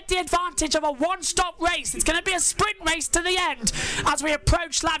try and get the advantage of a one-stop race. It's going to be a sprint race to the end as we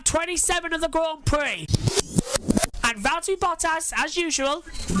approach lap 27 of the Grand Prix. And Valtteri Bottas, as usual,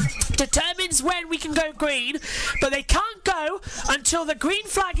 determines when we can go green, but they can't go until the green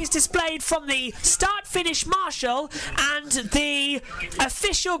flag is displayed from the start-finish marshal and the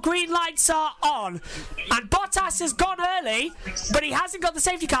official green lights are on. And Bottas has gone early, but he hasn't got the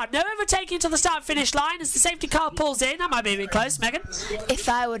safety car. No overtaking to the start-finish line as the safety car pulls in. That might be a bit close, Megan. If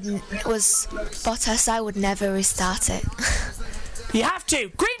I was Bottas, I would never restart it. You have to.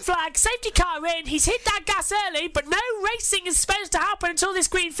 Green flag. flag, safety car in, he's hit that gas early, but no racing is supposed to happen until this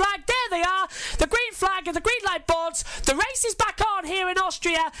green flag. There they are, the green flag and the green light boards. The race is back on here in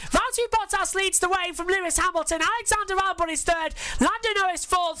Austria. Valtteri Bottas leads the way from Lewis Hamilton. Alexander Albon is third, Lando Norris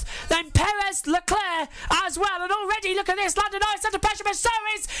fourth, then Perez, Leclerc as well. And already, look at this, Lando Norris under pressure, but so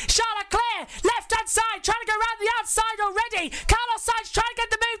is Charles Leclerc, left-hand side, trying to go around the outside already. Carlos Sainz trying to get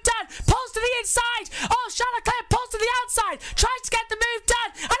the move done, pulls to the inside. Oh, Charles Leclerc pulls to the outside, tries to get the move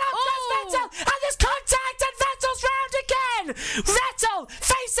done, and out goes Vettel, and there's contact, and Vettel's round again. Vettel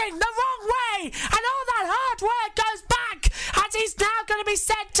facing the wrong way, and all that hard work goes back, and he's now going to be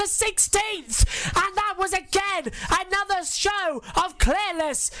sent to 16th. And that was again another show of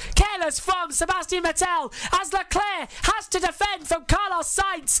careless from Sebastian Vettel, as Leclerc has to defend from Carlos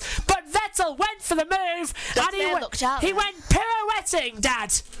Sainz, but Vettel went for the move, and he went pirouetting,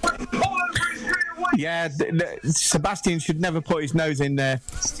 Dad. Yeah, Sebastian should never put his nose in there.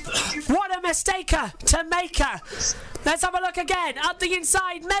 What a mistaker to make her. Let's have a look again. Up the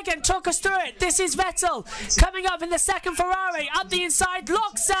inside, Megan, talk us through it. This is Vettel coming up in the second Ferrari. Up the inside,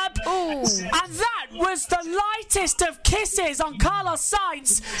 locks up. Ooh. And that was the lightest of kisses on Carlos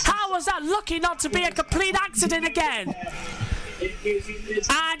Sainz. How was that looking not to be a complete accident again?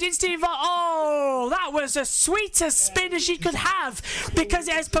 And instantly, oh, that was the sweetest spin as she could have, because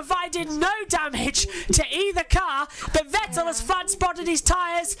it has provided no damage to either car, but Vettel has flat spotted his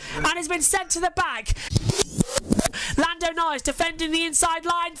tyres and has been sent to the back. Lando Norris defending the inside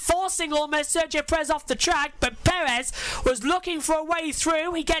line, forcing almost Sergio Perez off the track, but Perez was looking for a way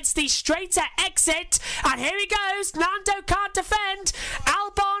through. He gets the straighter exit, and here he goes. Lando can't defend.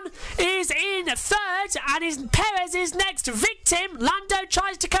 Albon is in third, and Perez is next victim. Lando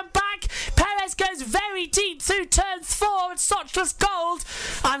tries to come back. Perez goes very deep through turn 4 at Sochless Gold,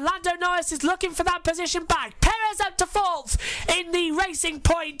 and Lando Norris is looking for that position back. Perez up to fourth in the racing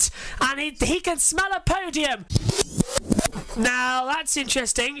point, and he can smell a podium. Now that's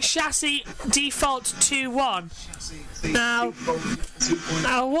interesting. Chassis default 2-1. Now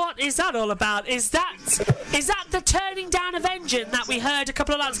what is that all about? Is that the turning down of engine that we heard a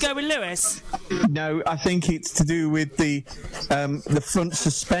couple of laps ago with Lewis? No, I think it's to do with the front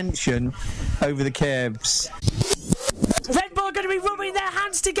suspension over the curbs. Red Bull are going to be rubbing their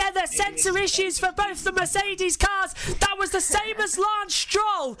hands together. Sensor issues for both the Mercedes cars. That was the same as Lance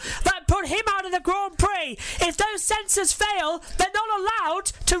Stroll that put him out of the Grand Prix. If those sensors fail, they're not allowed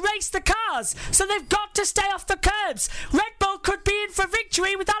to race the cars, so they've got to stay off the curbs. Red Bull could be in for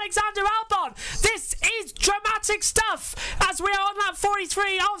victory with Alexander Albon. This is dramatic stuff as we are on lap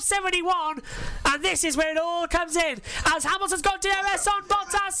 43 of 71, and this is where it all comes in. As Hamilton's got DRS on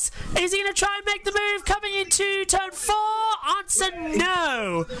Bottas, is he going to try and make the move coming into turn 4? Answer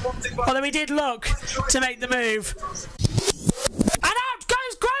no. Although he did look to make the move. And out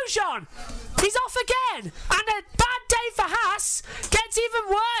goes Grosjean. He's off again. And a bad day for Haas gets even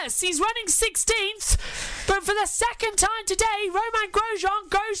worse. He's running 16th. But for the second time today, Romain Grosjean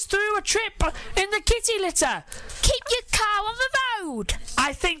goes through a trip in the kitty litter. Keep your car on the road.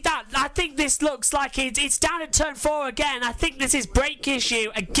 I think this looks like it's down at turn 4 again. I think this is brake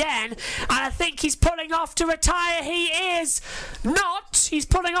issue again, and I think he's pulling off to retire. He is not. He's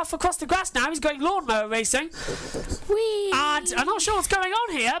pulling off across the grass now. He's going lawnmower racing. Whee. And I'm not sure what's going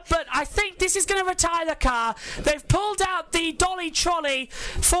on here, but I think this is going to retire the car. They've pulled out the dolly trolley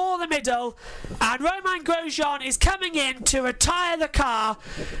for the middle, and Romain Grosjean is coming in to retire the car.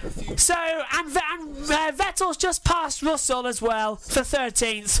 So, and Vettel's just passed Russell as well for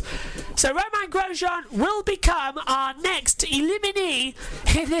 13th. So Romain Grosjean will become our next eliminee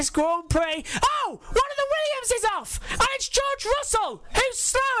in this Grand Prix. Oh, one of the Williams is off, and it's George Russell who's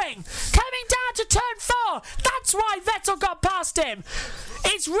slowing, coming down to turn 4. That's why Vettel got past him.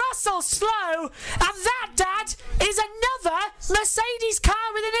 It's Russell slow, and that, Dad, is another Mercedes car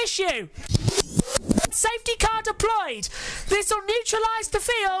with an issue. Safety car deployed. This will neutralise the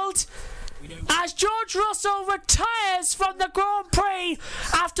field as George Russell retires from the Grand Prix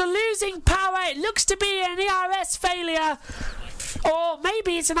after losing power. It looks to be an ERS failure, or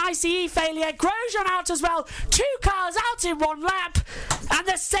maybe it's an ICE failure. Grosjean out as well. 2 cars out in 1 lap, and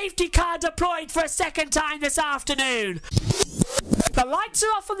the safety car deployed for a second time this afternoon. The lights are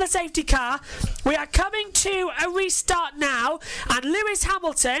off on the safety car. We are coming to a restart now, and Lewis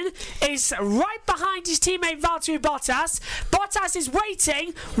Hamilton is right behind his teammate Valtteri Bottas. Bottas is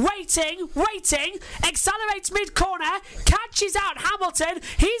waiting, accelerates mid-corner, catches out Hamilton.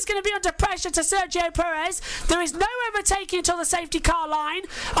 He's going to be under pressure to Sergio Perez. There is no overtaking until the safety car line,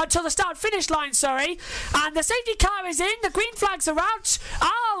 until the start-finish line, sorry. And the safety car is in, the green flags are out.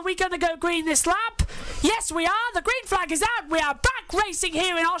 Are we going to go green this lap? Yes, we are. The green flag is out. We are back track racing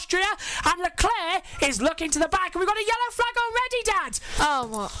here in Austria, and Leclerc is looking to the back, and we've got a yellow flag already, Dad. Oh,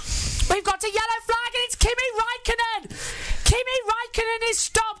 what? We've got a yellow flag, and it's Kimi Räikkönen. Kimi Räikkönen is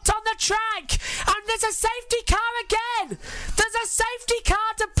stopped on the track, and there's a safety car again. There's a safety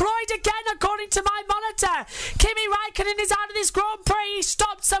car deployed again, according to my monitor. Kimi Räikkönen is out of this Grand Prix. He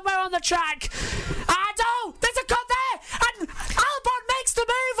stopped somewhere on the track. And oh, there's a cut there, and Albon makes the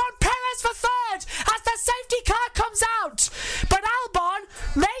move on Perez for third as the safety car comes out. But Albon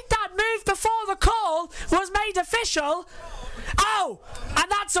made that move before the call was made official. Oh, and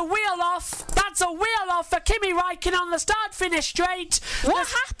that's a wheel off. That's a wheel off for Kimi Räikkönen on the start-finish straight. What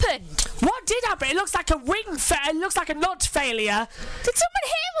happened? What did happen? It looks like a it looks like a nut failure. Did someone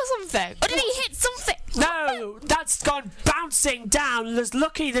hit him or something? Or did he hit something? No, that's gone bouncing down. There's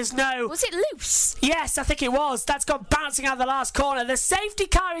no... Was it loose? Yes, I think it was. That's gone bouncing out of the last corner. The safety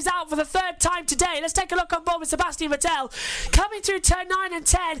car is out for the third time today. Let's take a look on board with Sebastian Vettel. Coming through turn 9 and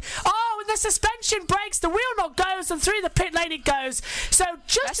 10. Oh, and the suspension breaks. The wheel nut goes, and through the pit lane it goes. So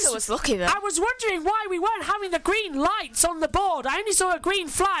just Vettel was lucky then. I was wondering why we weren't having the green lights on the board. I only saw a green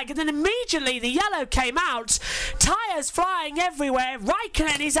flag, and then immediately the yellow came out. Tyres flying everywhere.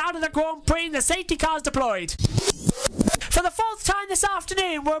 Räikkönen is out of the Grand Prix, and the safety car's deployed. For the fourth time this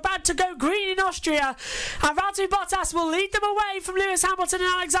afternoon, we're about to go green in Austria, and Valtteri Bottas will lead them away from Lewis Hamilton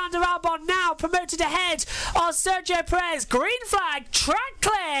and Alexander Albon, now promoted ahead of Sergio Perez. Green flag, track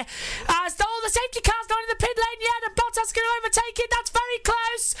clear, as all the safety cars not in the pit lane yet, and Bottas going to overtake it. That's very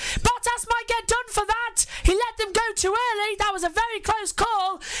close. Bottas might get done for that. He let them go too early. That was a very close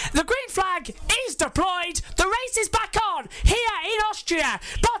call. The green flag is deployed. The race is back on here in Austria.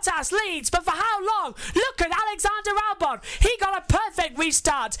 Bottas leads, but for how long? Look at Alexander Albon. He got a perfect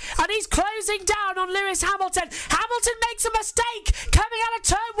restart, and he's closing down on Lewis Hamilton. Hamilton makes a mistake coming out of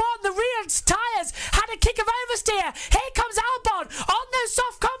turn 1. The rear tyres had a kick of oversteer. Here comes Albon on those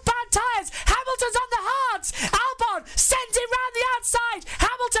soft compound tyres. Hamilton's on the hards. Albon sends him round the outside.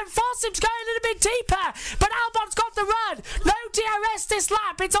 Hamilton forced him to go a little bit deeper, but Albon's got the run. No DRS this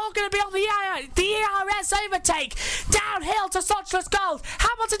lap. It's all going to be on the ERS overtake. Downhill to Sochler's goal.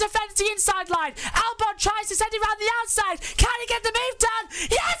 Hamilton defends the inside line. Albon tries to send him round the outside. Can he get the move done?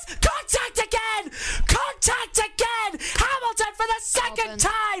 Yes! Contact again! Contact again! Hamilton for the second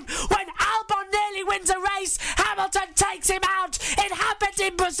time! When Albon nearly wins a race, Hamilton takes him out. It happened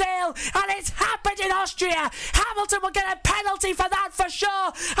in Brazil, and it's happened in Austria. Hamilton will get a penalty for that for sure,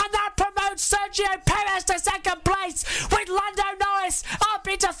 and that promotes Sergio Perez to second place, with Lando Norris up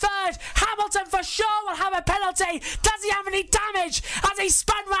into third. Hamilton for sure will have a penalty. Does he have any damage as he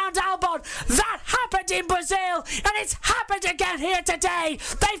spun round Albon? That happened in Brazil, and it's happened again here today.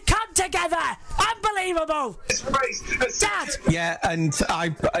 They've come together. Unbelievable. Dad. Yeah, and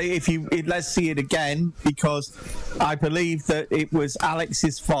let's see it again, because I believe that it was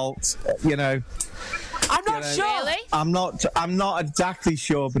Alex's fault. I'm not sure. Really? I'm not exactly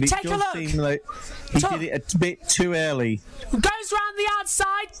sure, but it does seem like he did it a bit too early. Goes round the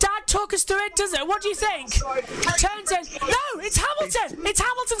outside. Dad, talk us through it, does it? What do you think? Turns in. No, it's Hamilton. It's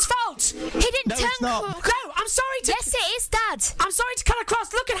Hamilton's fault. He didn't No, turn. it's not. No, I'm sorry to... Yes, it is, Dad. I'm sorry to cut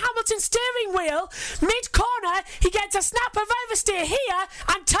across. Look at Hamilton's steering wheel. Mid-corner, he gets a snap of oversteer here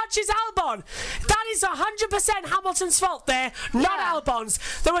and touches Albon. That is 100% Hamilton's fault there, not Albon's.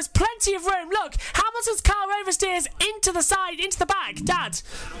 There was plenty of room. Look, Hamilton's car oversteers into the side, into the back. Dad.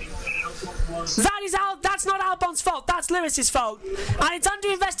 That's not Albon's fault. That's Lewis's fault. And it's under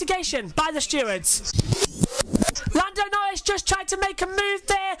investigation by the stewards. Lando Norris just tried to make a move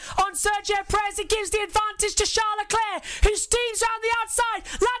there on Sergio Perez. It gives the advantage to Charles Leclerc, who steams around the outside.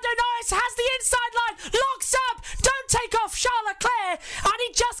 Lando Norris has the inside line, locks up. Don't take off Charles Leclerc, and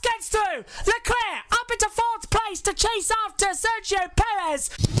he just gets through. Leclerc up into fourth place to chase after Sergio Perez.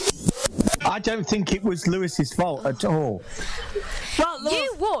 I don't think it was Lewis's fault at all. Well, look,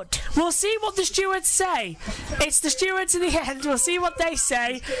 You would. we'll see what the stewards say. It's the stewards in the end. We'll see what they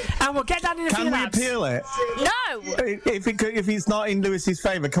say, and we'll get that in a few Can we laps. appeal it? No. If it's not in Lewis's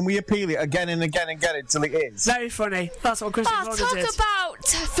favour, can we appeal it again and again and get it till it is? Very funny. That's what Christian Horner Talk did. about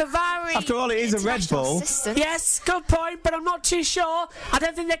Ferrari. After all, it is a Red international Bull. assistant. Yes, good point, but I'm not too sure. I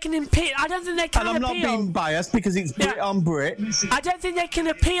don't think they can appeal. I don't think they can And I'm not appeal. being biased because it's Brit Yeah. on Brit. I don't think they can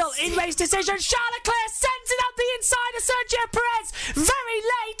appeal in race decision. Charles Leclerc sends it up the inside of Sergio Perez. Very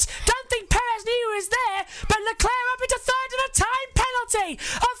late. Don't think Perez knew he was there, but Leclerc up into third and a time penalty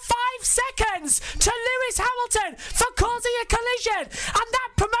of 5 seconds to Lewis Hamilton for causing a collision, and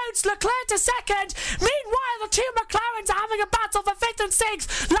that promotes Leclerc to second. Meanwhile, the two McLarens are having a battle for 5th and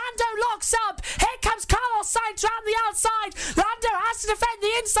 6th. Lando locks up. Here comes Carlos Sainz round the outside. Lando has to defend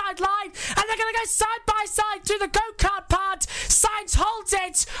the inside line, and they're going to go side by side through the go-kart part. Sainz holds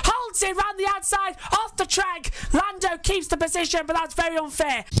it round the outside, off the track. Lando keeps the position, but that's very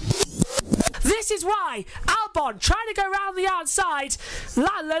unfair. This is why Albon, trying to go round the outside,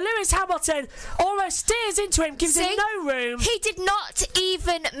 Lewis Hamilton almost steers into him, gives him no room. He did not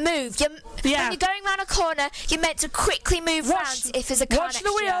even move. When you're going round a corner, you're meant to quickly move round if there's a car next to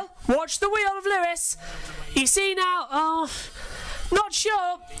you. Watch the wheel of Lewis. You see now, not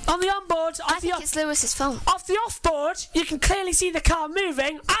sure on the onboard. I think it's Lewis's fault. Off the offboard, you can clearly see the car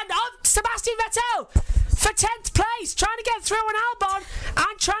moving. And Sebastian Vettel for 10th place, trying to get through on Albon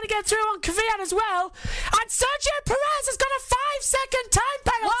and trying to get through on Kvyat as well. And Sergio Perez has got a 5-second time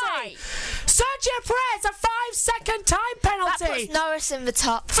penalty. Why? Sergio Perez, a 5-second time penalty. That puts Norris in the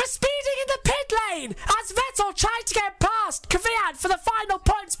top. For speeding in the pit lane as Vettel tried to get past Kvyat for the final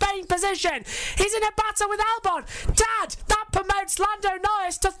points-paying position. He's in a battle with Albon. Dad, that promotes Lando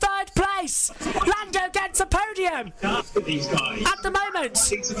Norris to 3rd place. Lando gets a podium at the moment.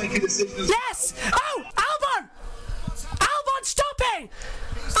 Yes. Oh, Albon stopping.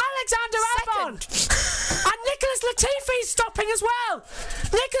 Alexander Albon. And Nicholas Latifi's stopping as well.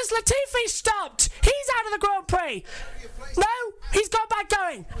 Nicholas Latifi stopped. He's out of the Grand Prix. No, he's got back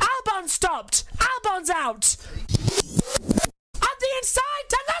going. Albon stopped. Albon's out. At the inside,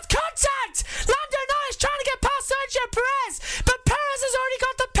 and that's contact! Lando Norris trying to get past Sergio Perez, but Perez has already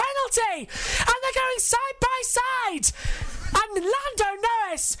got the penalty, and they're going side by side. And Lando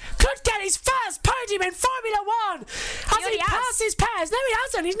Norris could get his first podium in Formula 1 as he passes Perez. No, he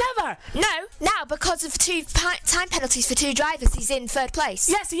hasn't. He's never. No, now because of 2 time penalties for 2 drivers, he's in 3rd place.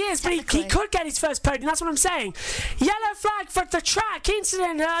 Yes, he is, but he could get his first podium. That's what I'm saying. Yellow flag for the track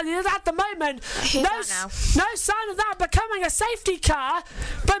incident at the moment. No sign of that becoming a safety car.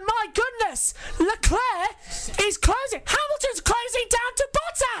 But my goodness, Leclerc is closing. Hamilton's closing down to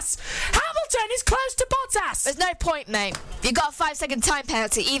Bottas. Hamilton is close to Bottas. There's no point, mate. You got a 5-second time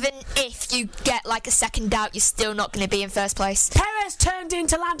penalty. Even if you get like a second out, you're still not going to be in 1st place. Perez turned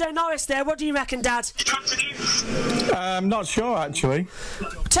into Lando Norris there. What do you reckon, Dad? I'm not sure, actually.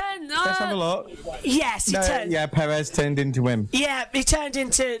 Let's have a look. Yes, he turned. Yeah, Perez turned into him. Yeah, he turned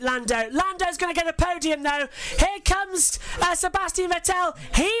into Lando. Lando's going to get a podium, though. Here comes Sebastian Vettel.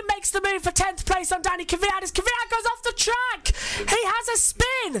 He makes the move for 10th place on Danny Kvyat as Kvyat goes off the track. He has a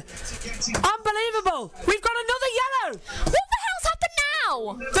spin. Unbelievable. We've got another yellow. What the hell's happened now?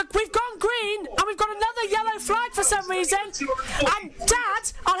 Look, we've gone green and we've got another yellow flag for some reason. And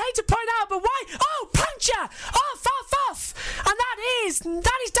Dad, I'll hate to point out, but why? Oh, puncture! Off! And that is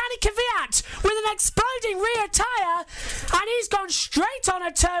Danny Kvyat with an exploding rear tyre, and he's gone straight on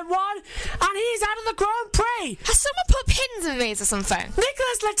a turn 1, and he's out of the Grand Prix. Has someone put pins in these or something?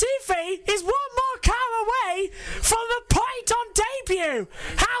 Nicholas Latifi is one more car away from the point on debut.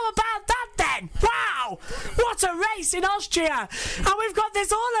 How about that then? Wow! What a race in Austria! And we've got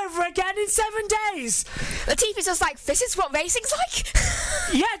this all over again in 7 days. Latifi's just like, this is what racing's like?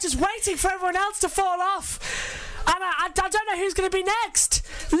 Yeah, just waiting for everyone else to fall off. And I don't know who's going to be next.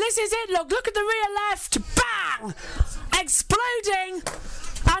 This is it, look at the rear left. Bang! Exploding.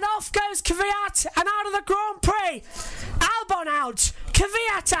 And off goes Kvyat and out of the Grand Prix. Albon out.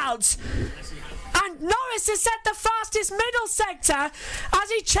 Kvyat out. And Norris has set the fastest middle sector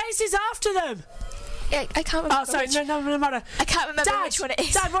as he chases after them. Yeah, I can't remember. Oh, sorry, no matter. I can't remember which one it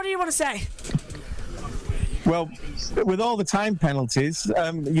is. Dad, what do you want to say? Well, with all the time penalties,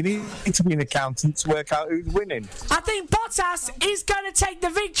 you need to be an accountant to work out who's winning. I think Bottas is going to take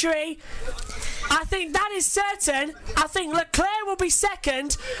the victory. I think that is certain. I think Leclerc will be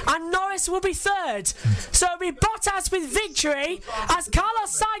 2nd and Norris will be 3rd. So it'll be Bottas with victory as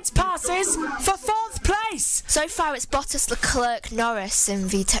Carlos Sainz passes for 4th place. So far it's Bottas, Leclerc, Norris in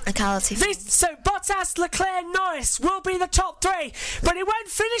the technicality. So Bottas, Leclerc, Norris will be the top 3. But it won't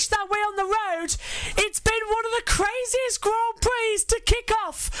finish that way on the road. It's been one of the craziest Grand Prix to kick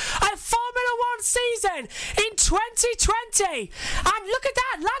off a Formula 1 season in 2020. And look at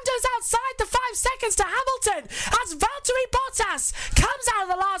that, Lando's outside the 5 seconds to Hamilton as Valtteri Bottas comes out of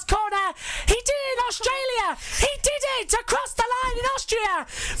the last corner. He did it in Australia. He did it across the line in Austria.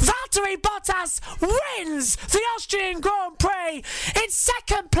 Valtteri Bottas wins the Austrian Grand Prix It's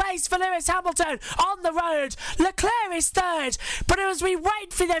second place for Lewis Hamilton on the road. Leclerc is third. But as we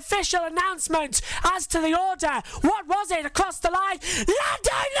wait for the official announcement as to the order, what was it across the line?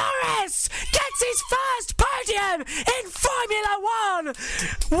 Lando Norris gets his first podium in Formula 1.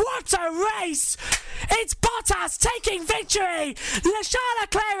 What a race! It's Bottas taking victory. Charles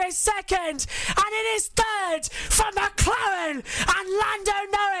Leclerc is second, and it is third for McLaren and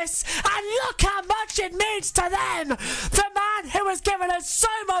Lando Norris. And look how much it means to them. The man who has given us so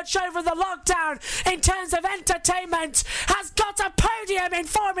much over the lockdown in terms of entertainment has got a podium in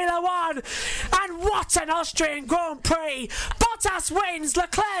Formula 1. And what an Austrian Grand Prix. Bottas wins,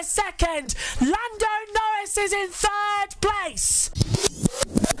 Leclerc second, Lando Norris is in third place.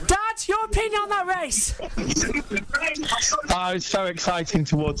 Dad, your opinion on that race? It's so exciting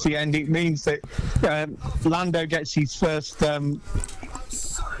towards the end. It means that Lando gets his first thing.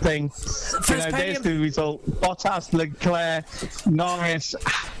 There's the result. Bottas, Leclerc, Norris,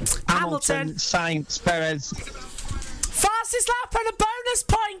 Hamilton, Sainz, Perez. Fastest lap and a bonus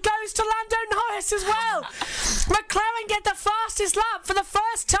point goes to Lando Norris as well. McLaren get the fastest lap for the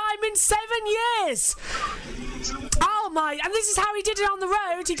first time in 7 years. Oh my, and this is how he did it on the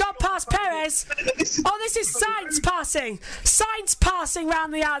road. He got past Perez. Oh, this is Sainz passing. Sainz passing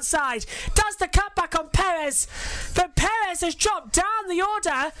round the outside. Does the cutback on Perez. But Perez has dropped down the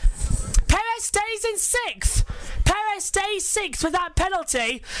order. Perez stays in 6th. Perez stays 6th with that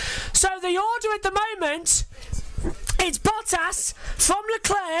penalty. So the order at the moment, it's Bottas from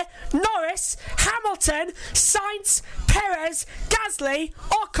Leclerc, Norris, Hamilton, Sainz, Perez, Gasly,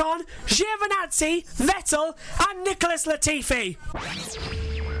 Ocon, Giovinazzi, Vettel and Nicholas Latifi.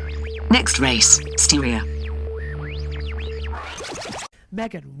 Next race, Styria.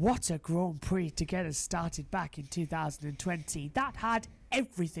 Megan, what a Grand Prix to get us started back in 2020. That had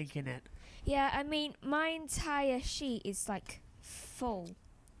everything in it. Yeah, I mean, my entire sheet is like full.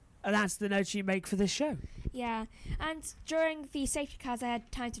 And that's the notes you make for this show. Yeah, and during the safety cars I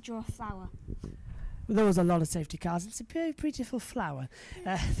had time to draw a flower. Well, there was a lot of safety cars. It's a very beautiful flower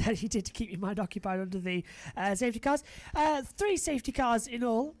that you did to keep your mind occupied under the safety cars. 3 safety cars in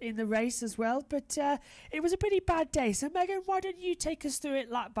all in the race as well, but it was a pretty bad day. So, Megan, why don't you take us through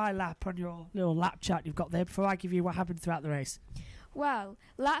it lap by lap on your little lap chart you've got there before I give you what happened throughout the race? Well,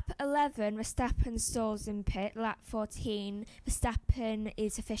 lap 11, Verstappen stalls in pit. Lap 14, Verstappen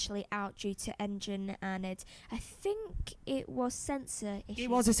is officially out due to engine and I think it was sensor issue. It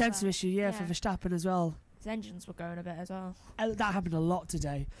was a sensor issue, yeah, for Verstappen as well. His engines were going a bit as well. That happened a lot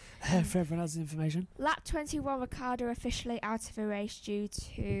today, for everyone else's information. Lap 21, Ricciardo officially out of the race due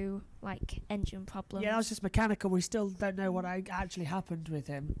to, engine problems. Yeah, that was just mechanical. We still don't know what actually happened with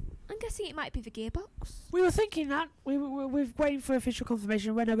him. I'm guessing it might be the gearbox. We were thinking that. We're waiting for official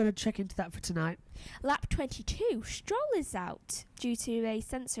confirmation. We're not going to check into that for tonight. Lap 22, Stroll is out due to a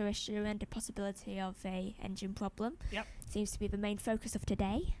sensor issue and a possibility of a engine problem. Yep. Seems to be the main focus of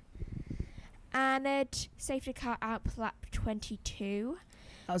today. And safety car out lap 22.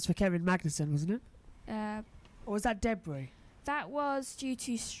 That was for Kevin Magnussen, wasn't it? Or was that debris? That was due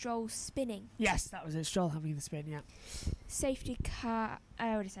to Stroll spinning. Yes, that was it. Stroll having the spin, yeah. Safety car, I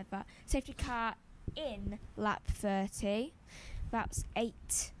already said that. Safety car in lap 30. That's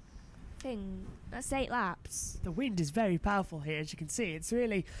 8 That's 8 laps. The wind is very powerful here, as you can see. It's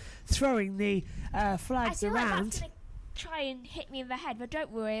really throwing the flags around. Like that's gonna try and hit me in the head, but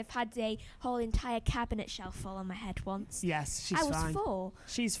don't worry, I've had a whole entire cabinet shelf fall on my head once. Yes, she's fine. I was 4.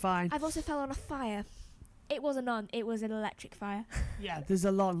 She's fine. I've also fell on a fire. It wasn't on, it was an electric fire. Yeah, there's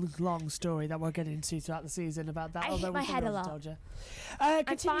a long story that we'll get into throughout the season about that. I hit my head a lot. Told you.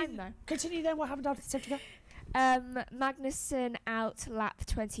 I'm fine though. Continue then, what happened after the safety car? Magnussen out lap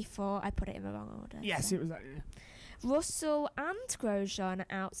 24. I put it in the wrong order. Yes, so. it was that, yeah. Russell and Grosjean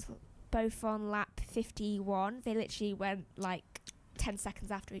out both on lap 51. They literally went 10 seconds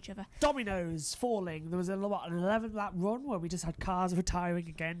after each other. Dominoes falling. There was an 11 lap run where we just had cars retiring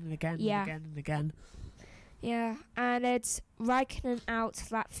again and again and again and again. Yeah, and it's Raikkonen out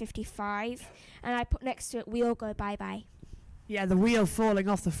lap 55, and I put next to it, wheel go bye-bye. Yeah, the wheel falling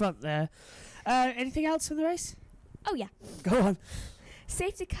off the front there. Anything else from the race? Oh, yeah. Go on.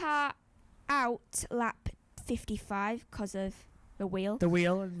 Safety car out lap 55 because of the wheel. The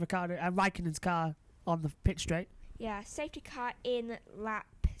wheel and Raikkonen's car on the pit straight. Yeah, safety car in lap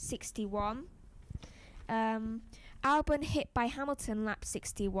 61. Albon hit by Hamilton lap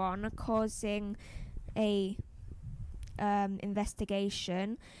 61, causing a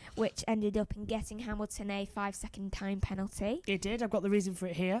investigation, which ended up in getting Hamilton a 5-second time penalty. It did. I've got the reason for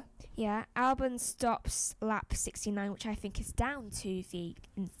it here. Yeah, Albon stops lap 69, which I think is down to the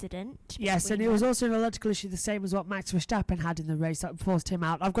incident. Yes, and it was also an electrical issue, the same as what Max Verstappen had in the race that forced him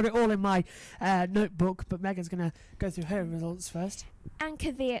out. I've got it all in my notebook, but Megan's going to go through her results first. And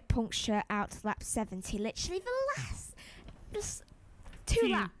Kvyat puncture out lap 70, literally the last, just two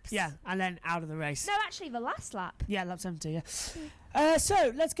laps. Yeah, and then out of the race. No, actually the last lap. Yeah, lap 70, yeah.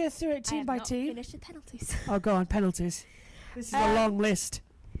 So, let's go through it team by team. Finished with penalties. Oh, go on, penalties. This is a long list.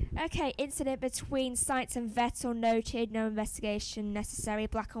 Okay, incident between Sainz and Vettel noted, no investigation necessary.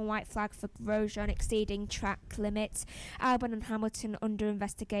 Black and white flag for Grosjean exceeding track limits. Albon and Hamilton under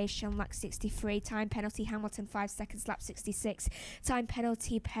investigation, lap 63. Time penalty Hamilton 5 seconds, lap 66. Time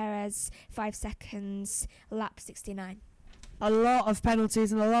penalty Perez 5 seconds, lap 69. A lot of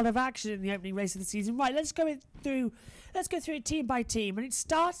penalties and a lot of action in the opening race of the season. Right, let's go through it team by team. And it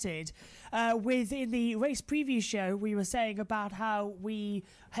started with, in the race preview show, we were saying about how we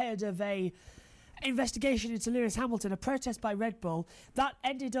heard of a investigation into Lewis Hamilton, a protest by Red Bull that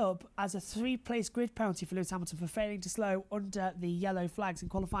ended up as a 3-place grid penalty for Lewis Hamilton for failing to slow under the yellow flags in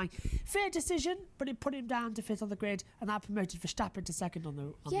qualifying. Fair decision, but it put him down to 5th on the grid, and that promoted Verstappen to 2nd on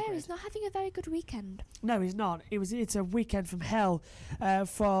the grid. He's not having a very good weekend. No, he's not. It's a weekend from hell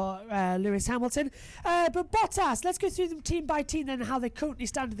for Lewis Hamilton. But Bottas, let's go through them team by team then, how they currently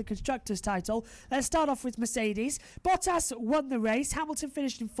stand in the Constructors' title. Let's start off with Mercedes. Bottas won the race. Hamilton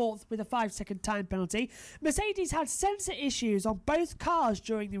finished in 4th with a 5-second time penalty. Mercedes had sensor issues on both cars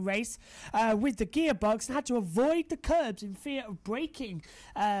during the race with the gearbox and had to avoid the curbs in fear of breaking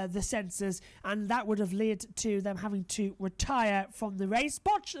the sensors, and that would have led to them having to retire from the race.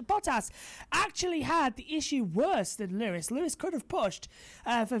 Bottas actually had the issue worse than Lewis. Lewis could have pushed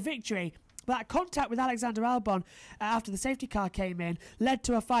for victory. That contact with Alexander Albon after the safety car came in led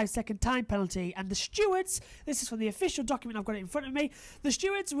to a 5-second time penalty, and the stewards, this is from the official document, I've got it in front of me, the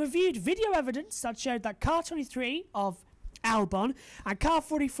stewards reviewed video evidence that showed that car 23 of Albon and car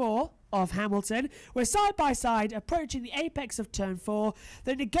 44 of Hamilton were side by side approaching the apex of turn 4.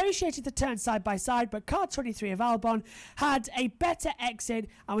 They negotiated the turn side by side, but car 23 of Albon had a better exit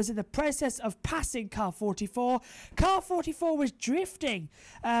and was in the process of passing car 44. Car 44 was drifting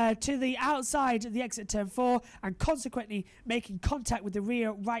to the outside of the exit turn 4 and consequently making contact with the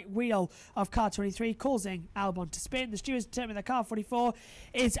rear right wheel of car 23, causing Albon to spin. The stewards determined that car 44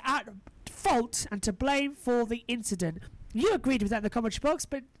 is at fault and to blame for the incident. You agreed with that in the commentary box,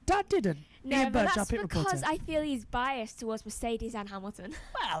 but Dad didn't. No, but that's because I feel he's biased towards Mercedes and Hamilton.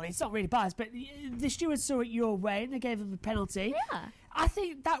 Well, it's not really biased, but the stewards saw it your way and they gave him a penalty. Yeah. I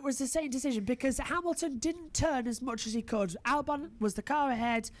think that was the same decision because Hamilton didn't turn as much as he could. Albon was the car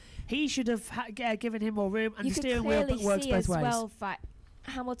ahead. He should have given him more room, and the steering wheel works both ways. You could clearly see as well that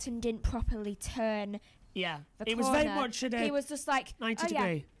Hamilton didn't properly turn. Yeah, it was very much at a he was just like 90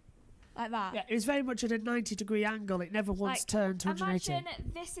 degree. Yeah. Like that. Yeah, it was very much at a 90-degree angle. It never once turned to 180.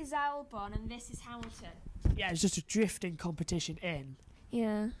 Imagine this is Albon and this is Hamilton. Yeah, it's just a drifting competition in.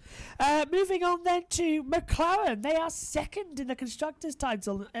 Yeah. Moving on then to McLaren. They are second in the Constructors'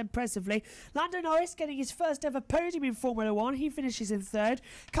 title, impressively. Lando Norris getting his first ever podium in Formula 1. He finishes in 3rd.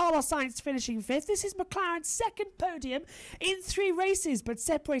 Carlos Sainz finishing 5th. This is McLaren's second podium in 3 races, but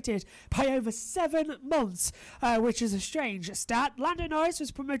separated by over 7 months, which is a strange stat. Lando Norris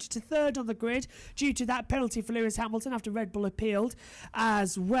was promoted to 3rd on the grid due to that penalty for Lewis Hamilton after Red Bull appealed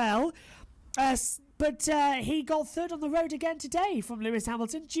as well. But he got 3rd on the road again today from Lewis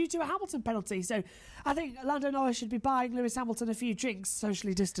Hamilton due to a Hamilton penalty. So I think Lando Norris should be buying Lewis Hamilton a few drinks,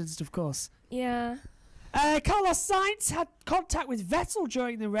 socially distanced, of course. Yeah. Carlos Sainz had contact with Vettel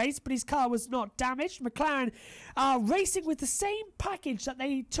during the race, but his car was not damaged. McLaren are racing with the same package that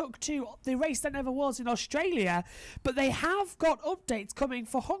they took to the race that never was in Australia, but they have got updates coming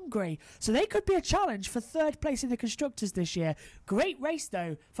for Hungary, so they could be a challenge for 3rd place in the Constructors this year. Great race,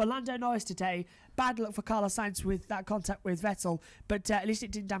 though, for Lando Norris today. Bad luck for Carlos Sainz with that contact with Vettel, but at least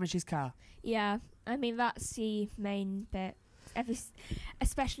it didn't damage his car. Yeah, I mean, that's the main bit.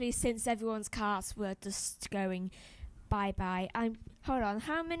 Especially since everyone's cars were just going bye-bye. Hold on,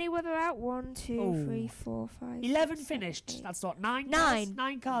 how many were there out? 1, 2, 3, 4, 5, 11 6, finished. 7, 8. That's not 9. 9.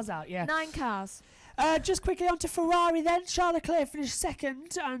 9 cars out, yeah. 9 cars. Just quickly on to Ferrari then. Charles Leclerc finished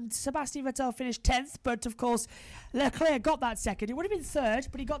 2nd and Sebastian Vettel finished 10th, but of course Leclerc got that 2nd. It would have been 3rd,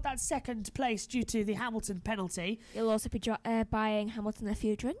 but he got that 2nd place due to the Hamilton penalty. You'll also be buying Hamilton a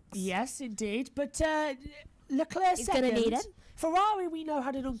few drinks. Yes, indeed. But Leclerc He's 2nd. going to need it. Ferrari, we know,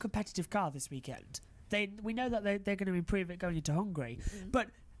 had an uncompetitive car this weekend. We know that they're going to improve it going into Hungary. But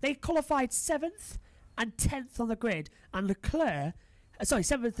they qualified 7th and 10th on the grid, and Leclerc,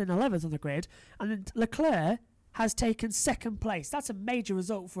 7th and 11th on the grid, and then Leclerc has taken 2nd place. That's a major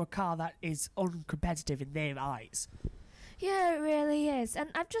result for a car that is uncompetitive in their eyes. Yeah, it really is. And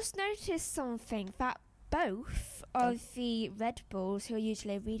I've just noticed something, that both of the Red Bulls, who are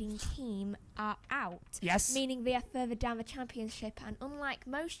usually a leading team, are out. Yes. Meaning they are further down the championship, and unlike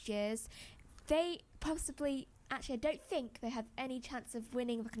most years, they possibly... Actually, I don't think they have any chance of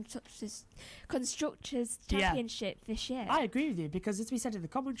winning the Constructors' Championship this year. I agree with you, because as we said in the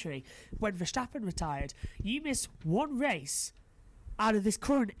commentary, when Verstappen retired, you miss one race out of this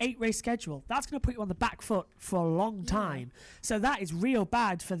current 8-race schedule. That's going to put you on the back foot for a long time. So that is real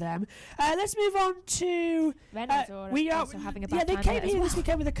bad for them. Let's move on to... Renault also having a bad time. Yeah, they came here this well.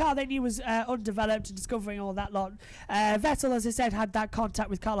 weekend with a car they knew was undeveloped and discovering all that lot. Vettel, as I said, had that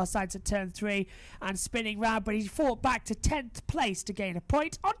contact with Carlos Sainz at turn 3 and spinning round, but he fought back to 10th place to gain a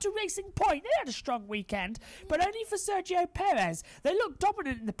point. On to Racing Point. They had a strong weekend, but only for Sergio Perez. They looked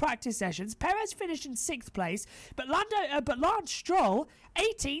dominant in the practice sessions. Perez finished in 6th place, but Lance Stroll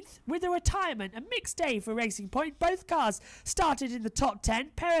 18th with a retirement. A mixed day for Racing Point. Both cars started in the top 10.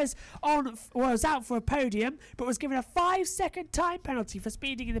 Perez was out for a podium, but was given a 5-second time penalty for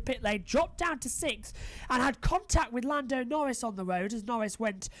speeding in the pit lane, dropped down to 6th, and had contact with Lando Norris on the road as Norris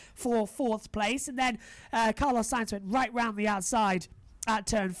went for 4th place, and then Carlos Sainz went right round the outside at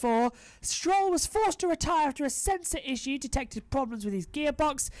turn 4. Stroll was forced to retire after a sensor issue detected problems with his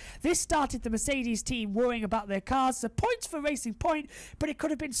gearbox. This started the Mercedes team worrying about their cars. So points for Racing Point, but it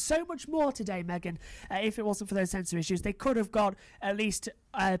could have been so much more today, Megan. If it wasn't for those sensor issues, they could have got at least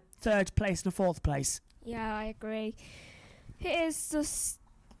a 3rd place and a 4th place. Yeah, I agree. It is just...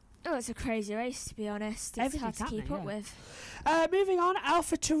 Oh, it's a crazy race, to be honest. It's hard to keep up with. Moving on,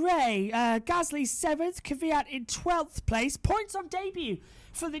 AlphaTauri. Gasly 7th, Kvyat in 12th place. Points on debut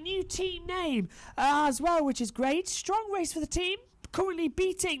for the new team name as well, which is great. Strong race for the team. Currently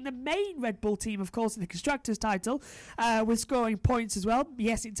beating the main Red Bull team, of course, in the Constructors' title, with scoring points as well.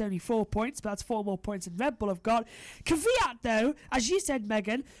 Yes, it's only 4 points, but that's 4 more points than Red Bull have got. Kvyat, though, as you said,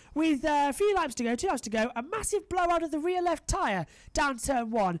 Megan, with a few laps to go, 2 laps to go, a massive blowout of the rear left tyre down turn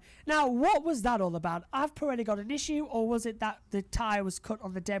 1. Now, what was that all about? Have Pirelli got an issue, or was it that the tyre was cut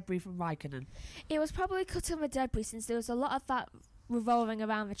on the debris from Raikkonen? It was probably cut on the debris, since there was a lot of that revolving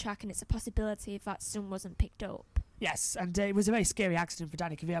around the track, and it's a possibility if that sun wasn't picked up. Yes, and it was a very scary accident for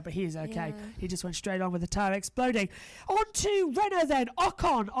Danny Kvyat, but he is okay. Yeah. He just went straight on with the tyre exploding. On to Renault then.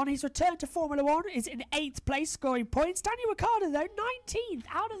 Ocon, on his return to Formula 1, is in 8th place, scoring points. Daniel Ricciardo, though, 19th,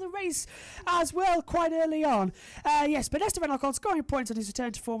 out of the race as well quite early on. Yes, but Esteban Ocon scoring points on his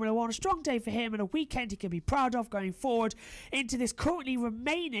return to Formula 1. A strong day for him and a weekend he can be proud of going forward into this currently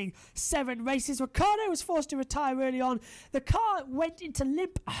remaining 7 races. Ricciardo was forced to retire early on. The car went into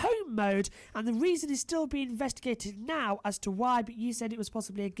limp home mode, and the reason is still being investigated now as to why, but you said it was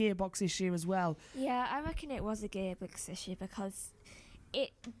possibly a gearbox issue as well. Yeah, I reckon it was a gearbox issue, because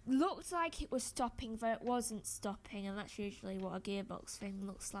it looked like it was stopping, though it wasn't stopping, and that's usually what a gearbox thing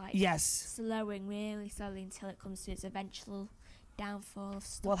looks like. Yes. Slowing really slowly until it comes to its eventual downfall of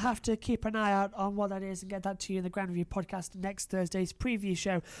stopping. We'll have to keep an eye out on what that is and get that to you in the Grand Review podcast next Thursday's preview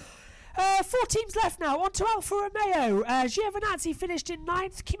show. 4 teams left now. On to Alfa Romeo. Giovinazzi finished in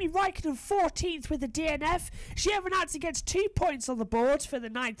 9th. Kimi Raikkonen 14th with the DNF. Giovinazzi gets 2 points on the board for the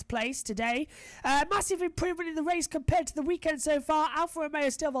 9th place today. Massive improvement in the race compared to the weekend so far. Alfa Romeo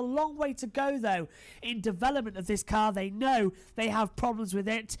still have a long way to go, though, in development of this car. They know they have problems with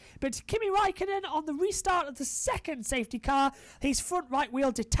it. But Kimi Raikkonen, on the restart of the 2nd safety car, his front right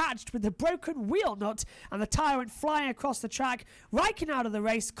wheel detached with the broken wheel nut, and the tyre went flying across the track. Raikkonen out of the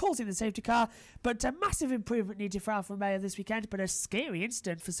race, causing the safety car, but a massive improvement needed for Alfa Romeo this weekend, but a scary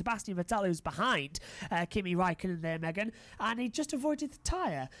incident for Sebastian Vettel, who's behind Kimi Raikkonen there, Megan, and he just avoided the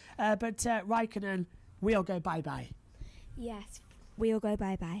tyre, but Raikkonen will go bye-bye. Yes, we'll go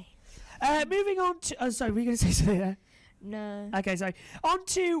bye-bye. Moving on to... sorry, were you going to say something there? No. Okay, sorry. On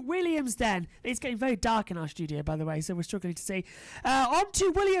to Williams then. It's getting very dark in our studio, by the way, so we're struggling to see. On to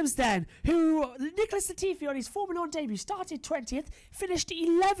Williams then, who Nicholas Latifi on his Formula 1 debut started 20th, finished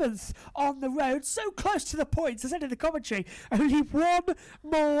 11th on the road, so close to the points. I said in the commentary, only one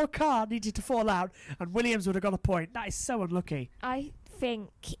more car needed to fall out, and Williams would have got a point. That is so unlucky. I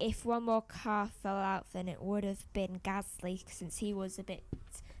think if one more car fell out, then it would have been Gasly, since he was a bit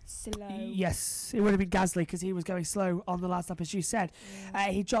slow. Yes, it would have been Gasly because he was going slow on the last lap, as you said.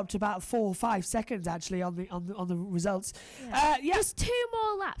 He dropped about 4 or 5 seconds actually on the results. Just 2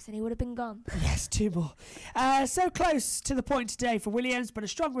 more laps and he would have been gone. Yes, 2 more. So close to the point today for Williams, but a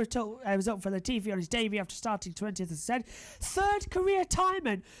strong result for Latifi on his debut after starting 20th, as I said. 3rd career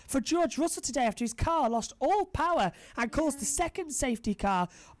timing for George Russell today after his car lost all power and caused the 2nd safety car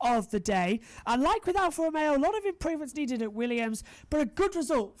of the day. And like with Alfa Romeo, a lot of improvements needed at Williams, but a good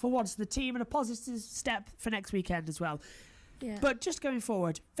result for once the team and a positive step for next weekend as well. Yeah. But just going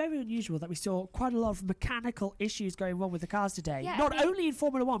forward, very unusual that we saw quite a lot of mechanical issues going wrong with the cars today. Yeah, Not only in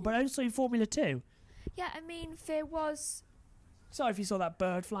Formula 1, but also in Formula 2. Yeah, I mean, there was... Sorry if you saw that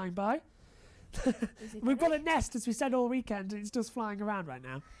bird flying by. We've got a nest, as we said all weekend, and it's just flying around right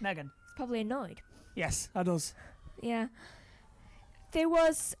now. Megan. It's probably annoyed. Yes, that does. Yeah. There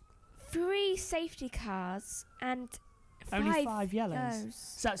was 3 safety cars and Only 5 yellows.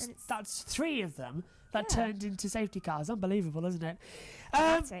 So that's 3 of them that turned into safety cars. Unbelievable, isn't it?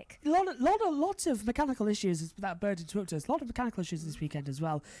 Dramatic. Lots of mechanical issues. That bird interrupted us. A lot of mechanical issues this weekend as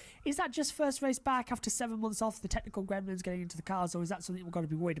well. Is that just first race back after 7 months off, the technical gremlins getting into the cars, or is that something we've got to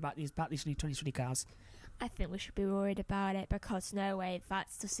be worried about these new 2020 cars? I think we should be worried about it because no way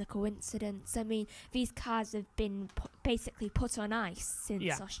that's just a coincidence. I mean, these cars have been basically put on ice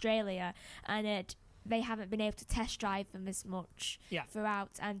since Australia, and they haven't been able to test drive them as much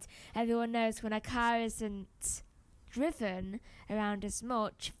throughout. And everyone knows when a car isn't driven around as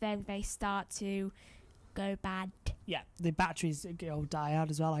much, then they start to go bad. Yeah, the batteries die out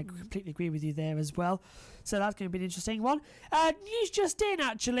as well. I completely agree with you there as well. So that's going to be an interesting one. News just in,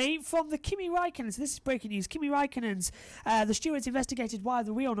 actually, from the Kimi Räikkönen. So this is breaking news. Kimi Räikkönen's, the stewards investigated why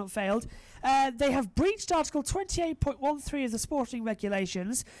the wheel nut failed. They have breached Article 28.13 of the sporting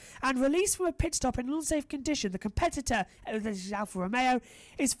regulations and released from a pit stop in an unsafe condition. The competitor, this is Alfa Romeo,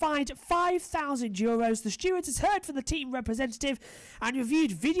 is fined €5,000. The stewards has heard from the team representative and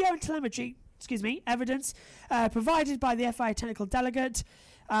reviewed video and telemetry evidence provided by the FIA technical delegate,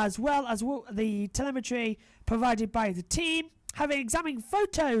 as well as the telemetry provided by the team. Having examined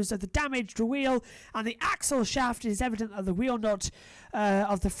photos of the damaged wheel and the axle shaft, it is evident that the wheel nut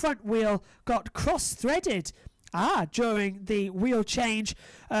of the front wheel got cross-threaded during the wheel change,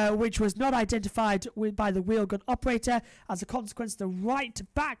 which was not identified by the wheel gun operator. As a consequence, the right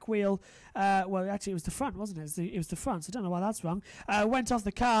back wheel, well, actually it was the front, wasn't it? It was the front, so I don't know why that's wrong, went off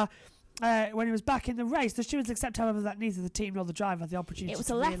the car when he was back in the race. The stewards accept, however, that neither the team nor the driver had the opportunity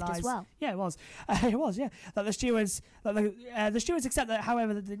to realise... It was a left as well. Yeah, it was. It was, yeah. That the stewards accept that,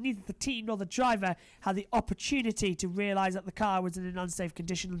 however, that neither the team nor the driver had the opportunity to realise that the car was in an unsafe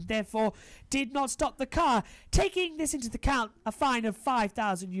condition and therefore did not stop the car. Taking this into account, a fine of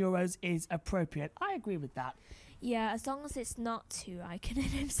 €5,000 is appropriate. I agree with that. Yeah, as long as it's not to Räikkönen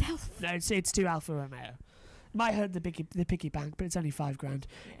himself. No, it's to Alfa Romeo. Might hurt the piggy bank, but it's only $5,000.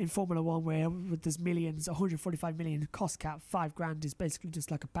 In Formula 1, where there's millions, 145 million cost cap, $5,000 is basically just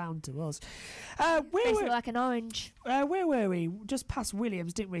like £1 to us. Basically like an orange. Where were we? Just past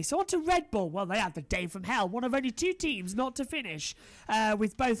Williams, didn't we? So on to Red Bull. Well, they had the day from hell. One of only 2 teams not to finish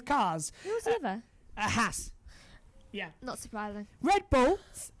with both cars. Who was the other? Haas. Yeah. Not surprising. Red Bull,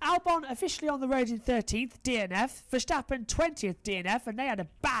 Albon officially on the road in 13th, DNF. Verstappen 20th, DNF, and they had a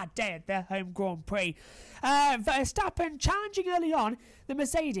bad day at their home Grand Prix. Verstappen challenging early on the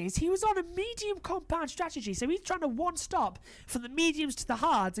Mercedes. He was on a medium compound strategy, so he's trying to one stop from the mediums to the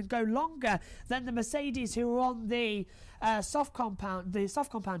hards and go longer than the Mercedes who were on the soft compound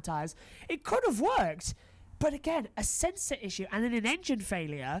tyres. It could have worked, but again, a sensor issue and then an engine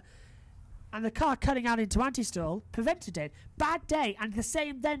failure. And the car cutting out into anti-stall prevented it. Bad day. And the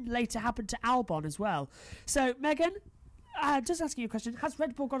same then later happened to Albon as well. So, Megan, just asking you a question. Has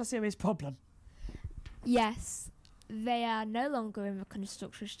Red Bull got a serious problem? Yes. They are no longer in the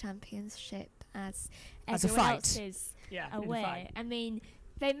Constructors' Championship as a everyone fight. else is Yeah, aware. I mean,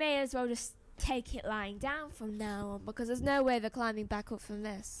 they may as well just take it lying down from now on because there's no way they're climbing back up from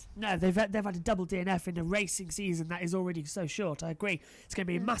this. No, they've had a double DNF in a racing season that is already so short. I agree. It's going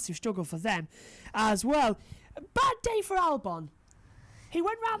to be a massive struggle for them as well. Bad day for Albon. He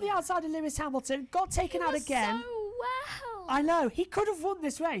went round the outside of Lewis Hamilton, got taken out again. So well. I know. He could have won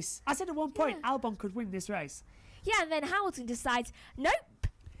this race. I said at one point Albon could win this race. Yeah, and then Hamilton decides, nope.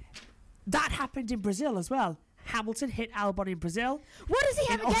 That happened in Brazil as well. Hamilton hit Albon in Brazil. What does he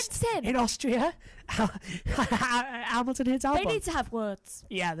have against him? In Austria. Hamilton hits Albon. They need to have words.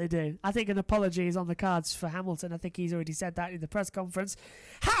 Yeah, they do. I think an apology is on the cards for Hamilton. I think he's already said that in the press conference.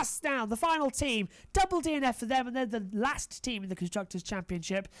 Haas now, the final team. Double DNF for them, and they're the last team in the Constructors'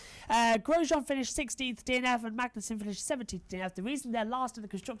 Championship. Grosjean finished 16th DNF, and Magnussen finished 17th DNF. The reason they're last in the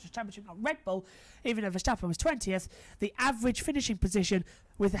Constructors' Championship, not Red Bull, even though Verstappen was 20th, the average finishing position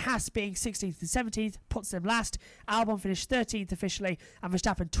with Haas being 16th and 17th puts them last. Albon finished 13th officially, and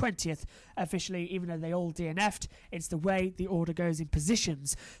Verstappen 20th officially, even though they all DNF'd. It's the way the order goes in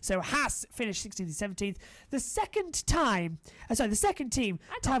positions. So Haas finished 16th and 17th. The second team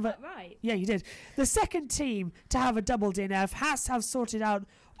to have a... right. Yeah, you did. The second team to have a double DNF. Haas have sorted out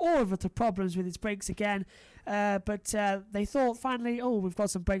all of the problems with its brakes again, but they thought finally, we've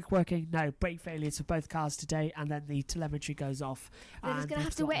got some brake working. No, brake failures for both cars today, and then the telemetry goes off. They're just going to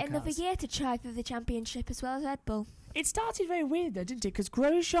have to wait another year to try for the championship as well as Red Bull. It started very weird though, didn't it? Because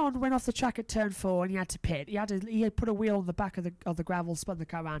Grosjean went off the track at turn 4 and he had to pit. He had put a wheel on the back of the gravel, spun the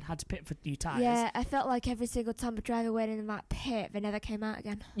car around, had to pit for new tyres. Yeah, I felt like every single time a driver went in that pit, they never came out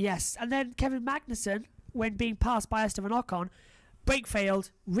again. Yes, and then Kevin Magnussen, when being passed by Esteban Ocon, brake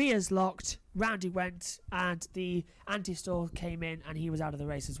failed, rears locked, round he went, and the anti-stall came in and he was out of the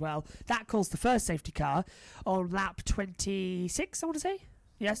race as well. That caused the first safety car on lap 26, I want to say.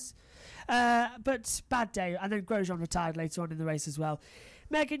 Yes. But bad day. And then Grosjean retired later on in the race as well.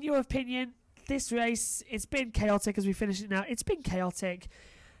 Megan, your opinion? This race, it's been chaotic as we finish it now. It's been chaotic.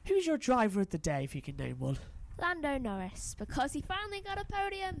 Who's your driver of the day, if you can name one? Lando Norris, because he finally got a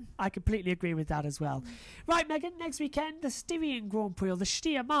podium. I completely agree with that as well. Right, Megan, next weekend, the Styrian Grand Prix, or the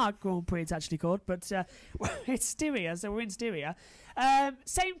Steiermark Grand Prix it's actually called, but it's Styria, so we're in Styria.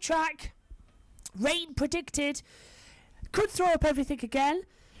 Same track, rain predicted, could throw up everything again.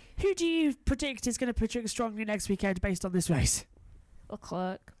 Who do you predict is going to predict strongly next weekend based on this race?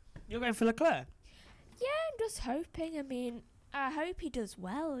 Leclerc. You're going for Leclerc? Yeah, I'm just hoping. I mean, I hope he does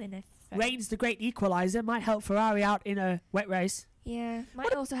well in a... Rain's the great equaliser, might help Ferrari out in a wet race. Yeah,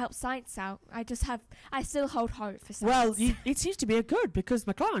 might also help Sainz out. I still hold hope for Sainz. Well, it seems to be a good, because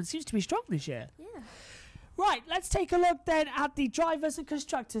McLaren seems to be strong this year. Yeah. Right, let's take a look then at the drivers and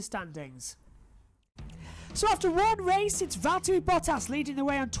constructors standings. So after one race, it's Valtteri Bottas leading the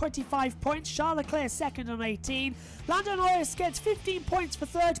way on 25 points, Charles Leclerc second on 18, Lando Norris gets 15 points for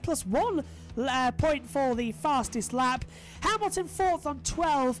third plus 1 point for the fastest lap, Hamilton fourth on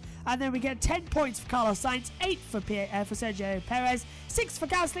 12, and then we get 10 points for Carlos Sainz, 8 for Sergio Perez, 6 for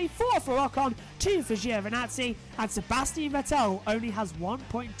Gasly, 4 for Ocon, 2 for Giovinazzi, and Sebastian Vettel only has 1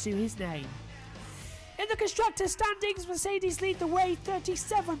 point to his name. In the constructors' standings, Mercedes lead the way,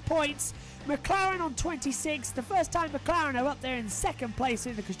 37 points. McLaren on 26. The first time McLaren are up there in second place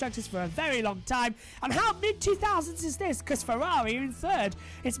in the constructors for a very long time. And how mid-2000s is this? Because Ferrari are in third.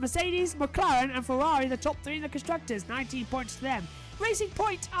 It's Mercedes, McLaren and Ferrari, the top 3 in the constructors. 19 points to them. Racing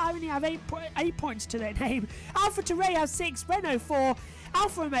Point only have 8 points to their name. AlphaTauri have 6, Renault 4,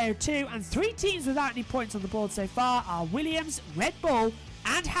 Alfa Romeo 2, and 3 teams without any points on the board so far are Williams, Red Bull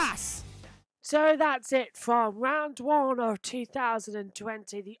and Haas. So that's it from round 1 of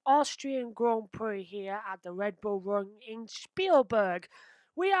 2020, the Austrian Grand Prix here at the Red Bull Ring in Spielberg.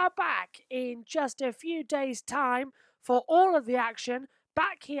 We are back in just a few days' time for all of the action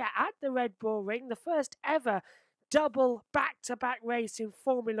back here at the Red Bull Ring, the first ever double back-to-back race in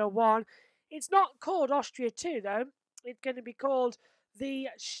Formula 1. It's not called Austria 2 though, it's going to be called the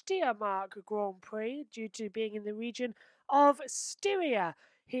Steiermark Grand Prix due to being in the region of Styria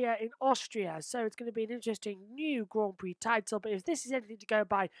here in Austria. So it's going to be an interesting new Grand Prix title, but if this is anything to go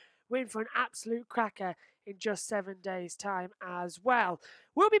by, we're in for an absolute cracker in just 7 days' time as well.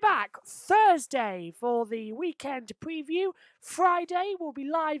 We'll be back Thursday for the weekend preview. Friday we'll be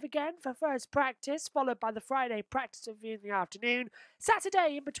live again for first practice, followed by the Friday practice review in the afternoon.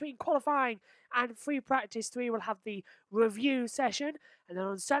 Saturday, in between qualifying and free practice 3, we'll have the review session. And then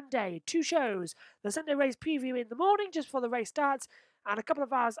on Sunday, 2 shows. The Sunday race preview in the morning just before the race starts, and a couple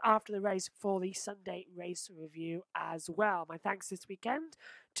of hours after the race for the Sunday race review as well. My thanks this weekend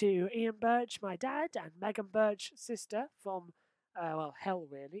to Ian Birch, my dad, and Megan Birch, sister, from, well, hell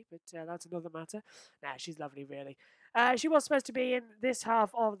really, but that's another matter. Nah, she's lovely, really. She was supposed to be in this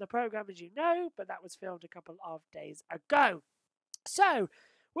half of the programme, as you know, but that was filmed a couple of days ago. So,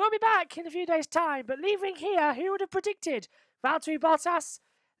 we'll be back in a few days' time, but leaving here, who would have predicted Valtteri Bottas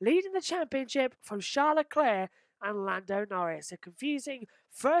leading the championship from Charles Leclerc and Lando Norris? A confusing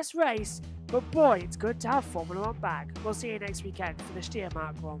first race, but boy, it's good to have Formula 1 back. We'll see you next weekend for the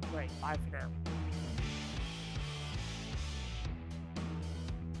Steiermark Grand Prix. Bye for now.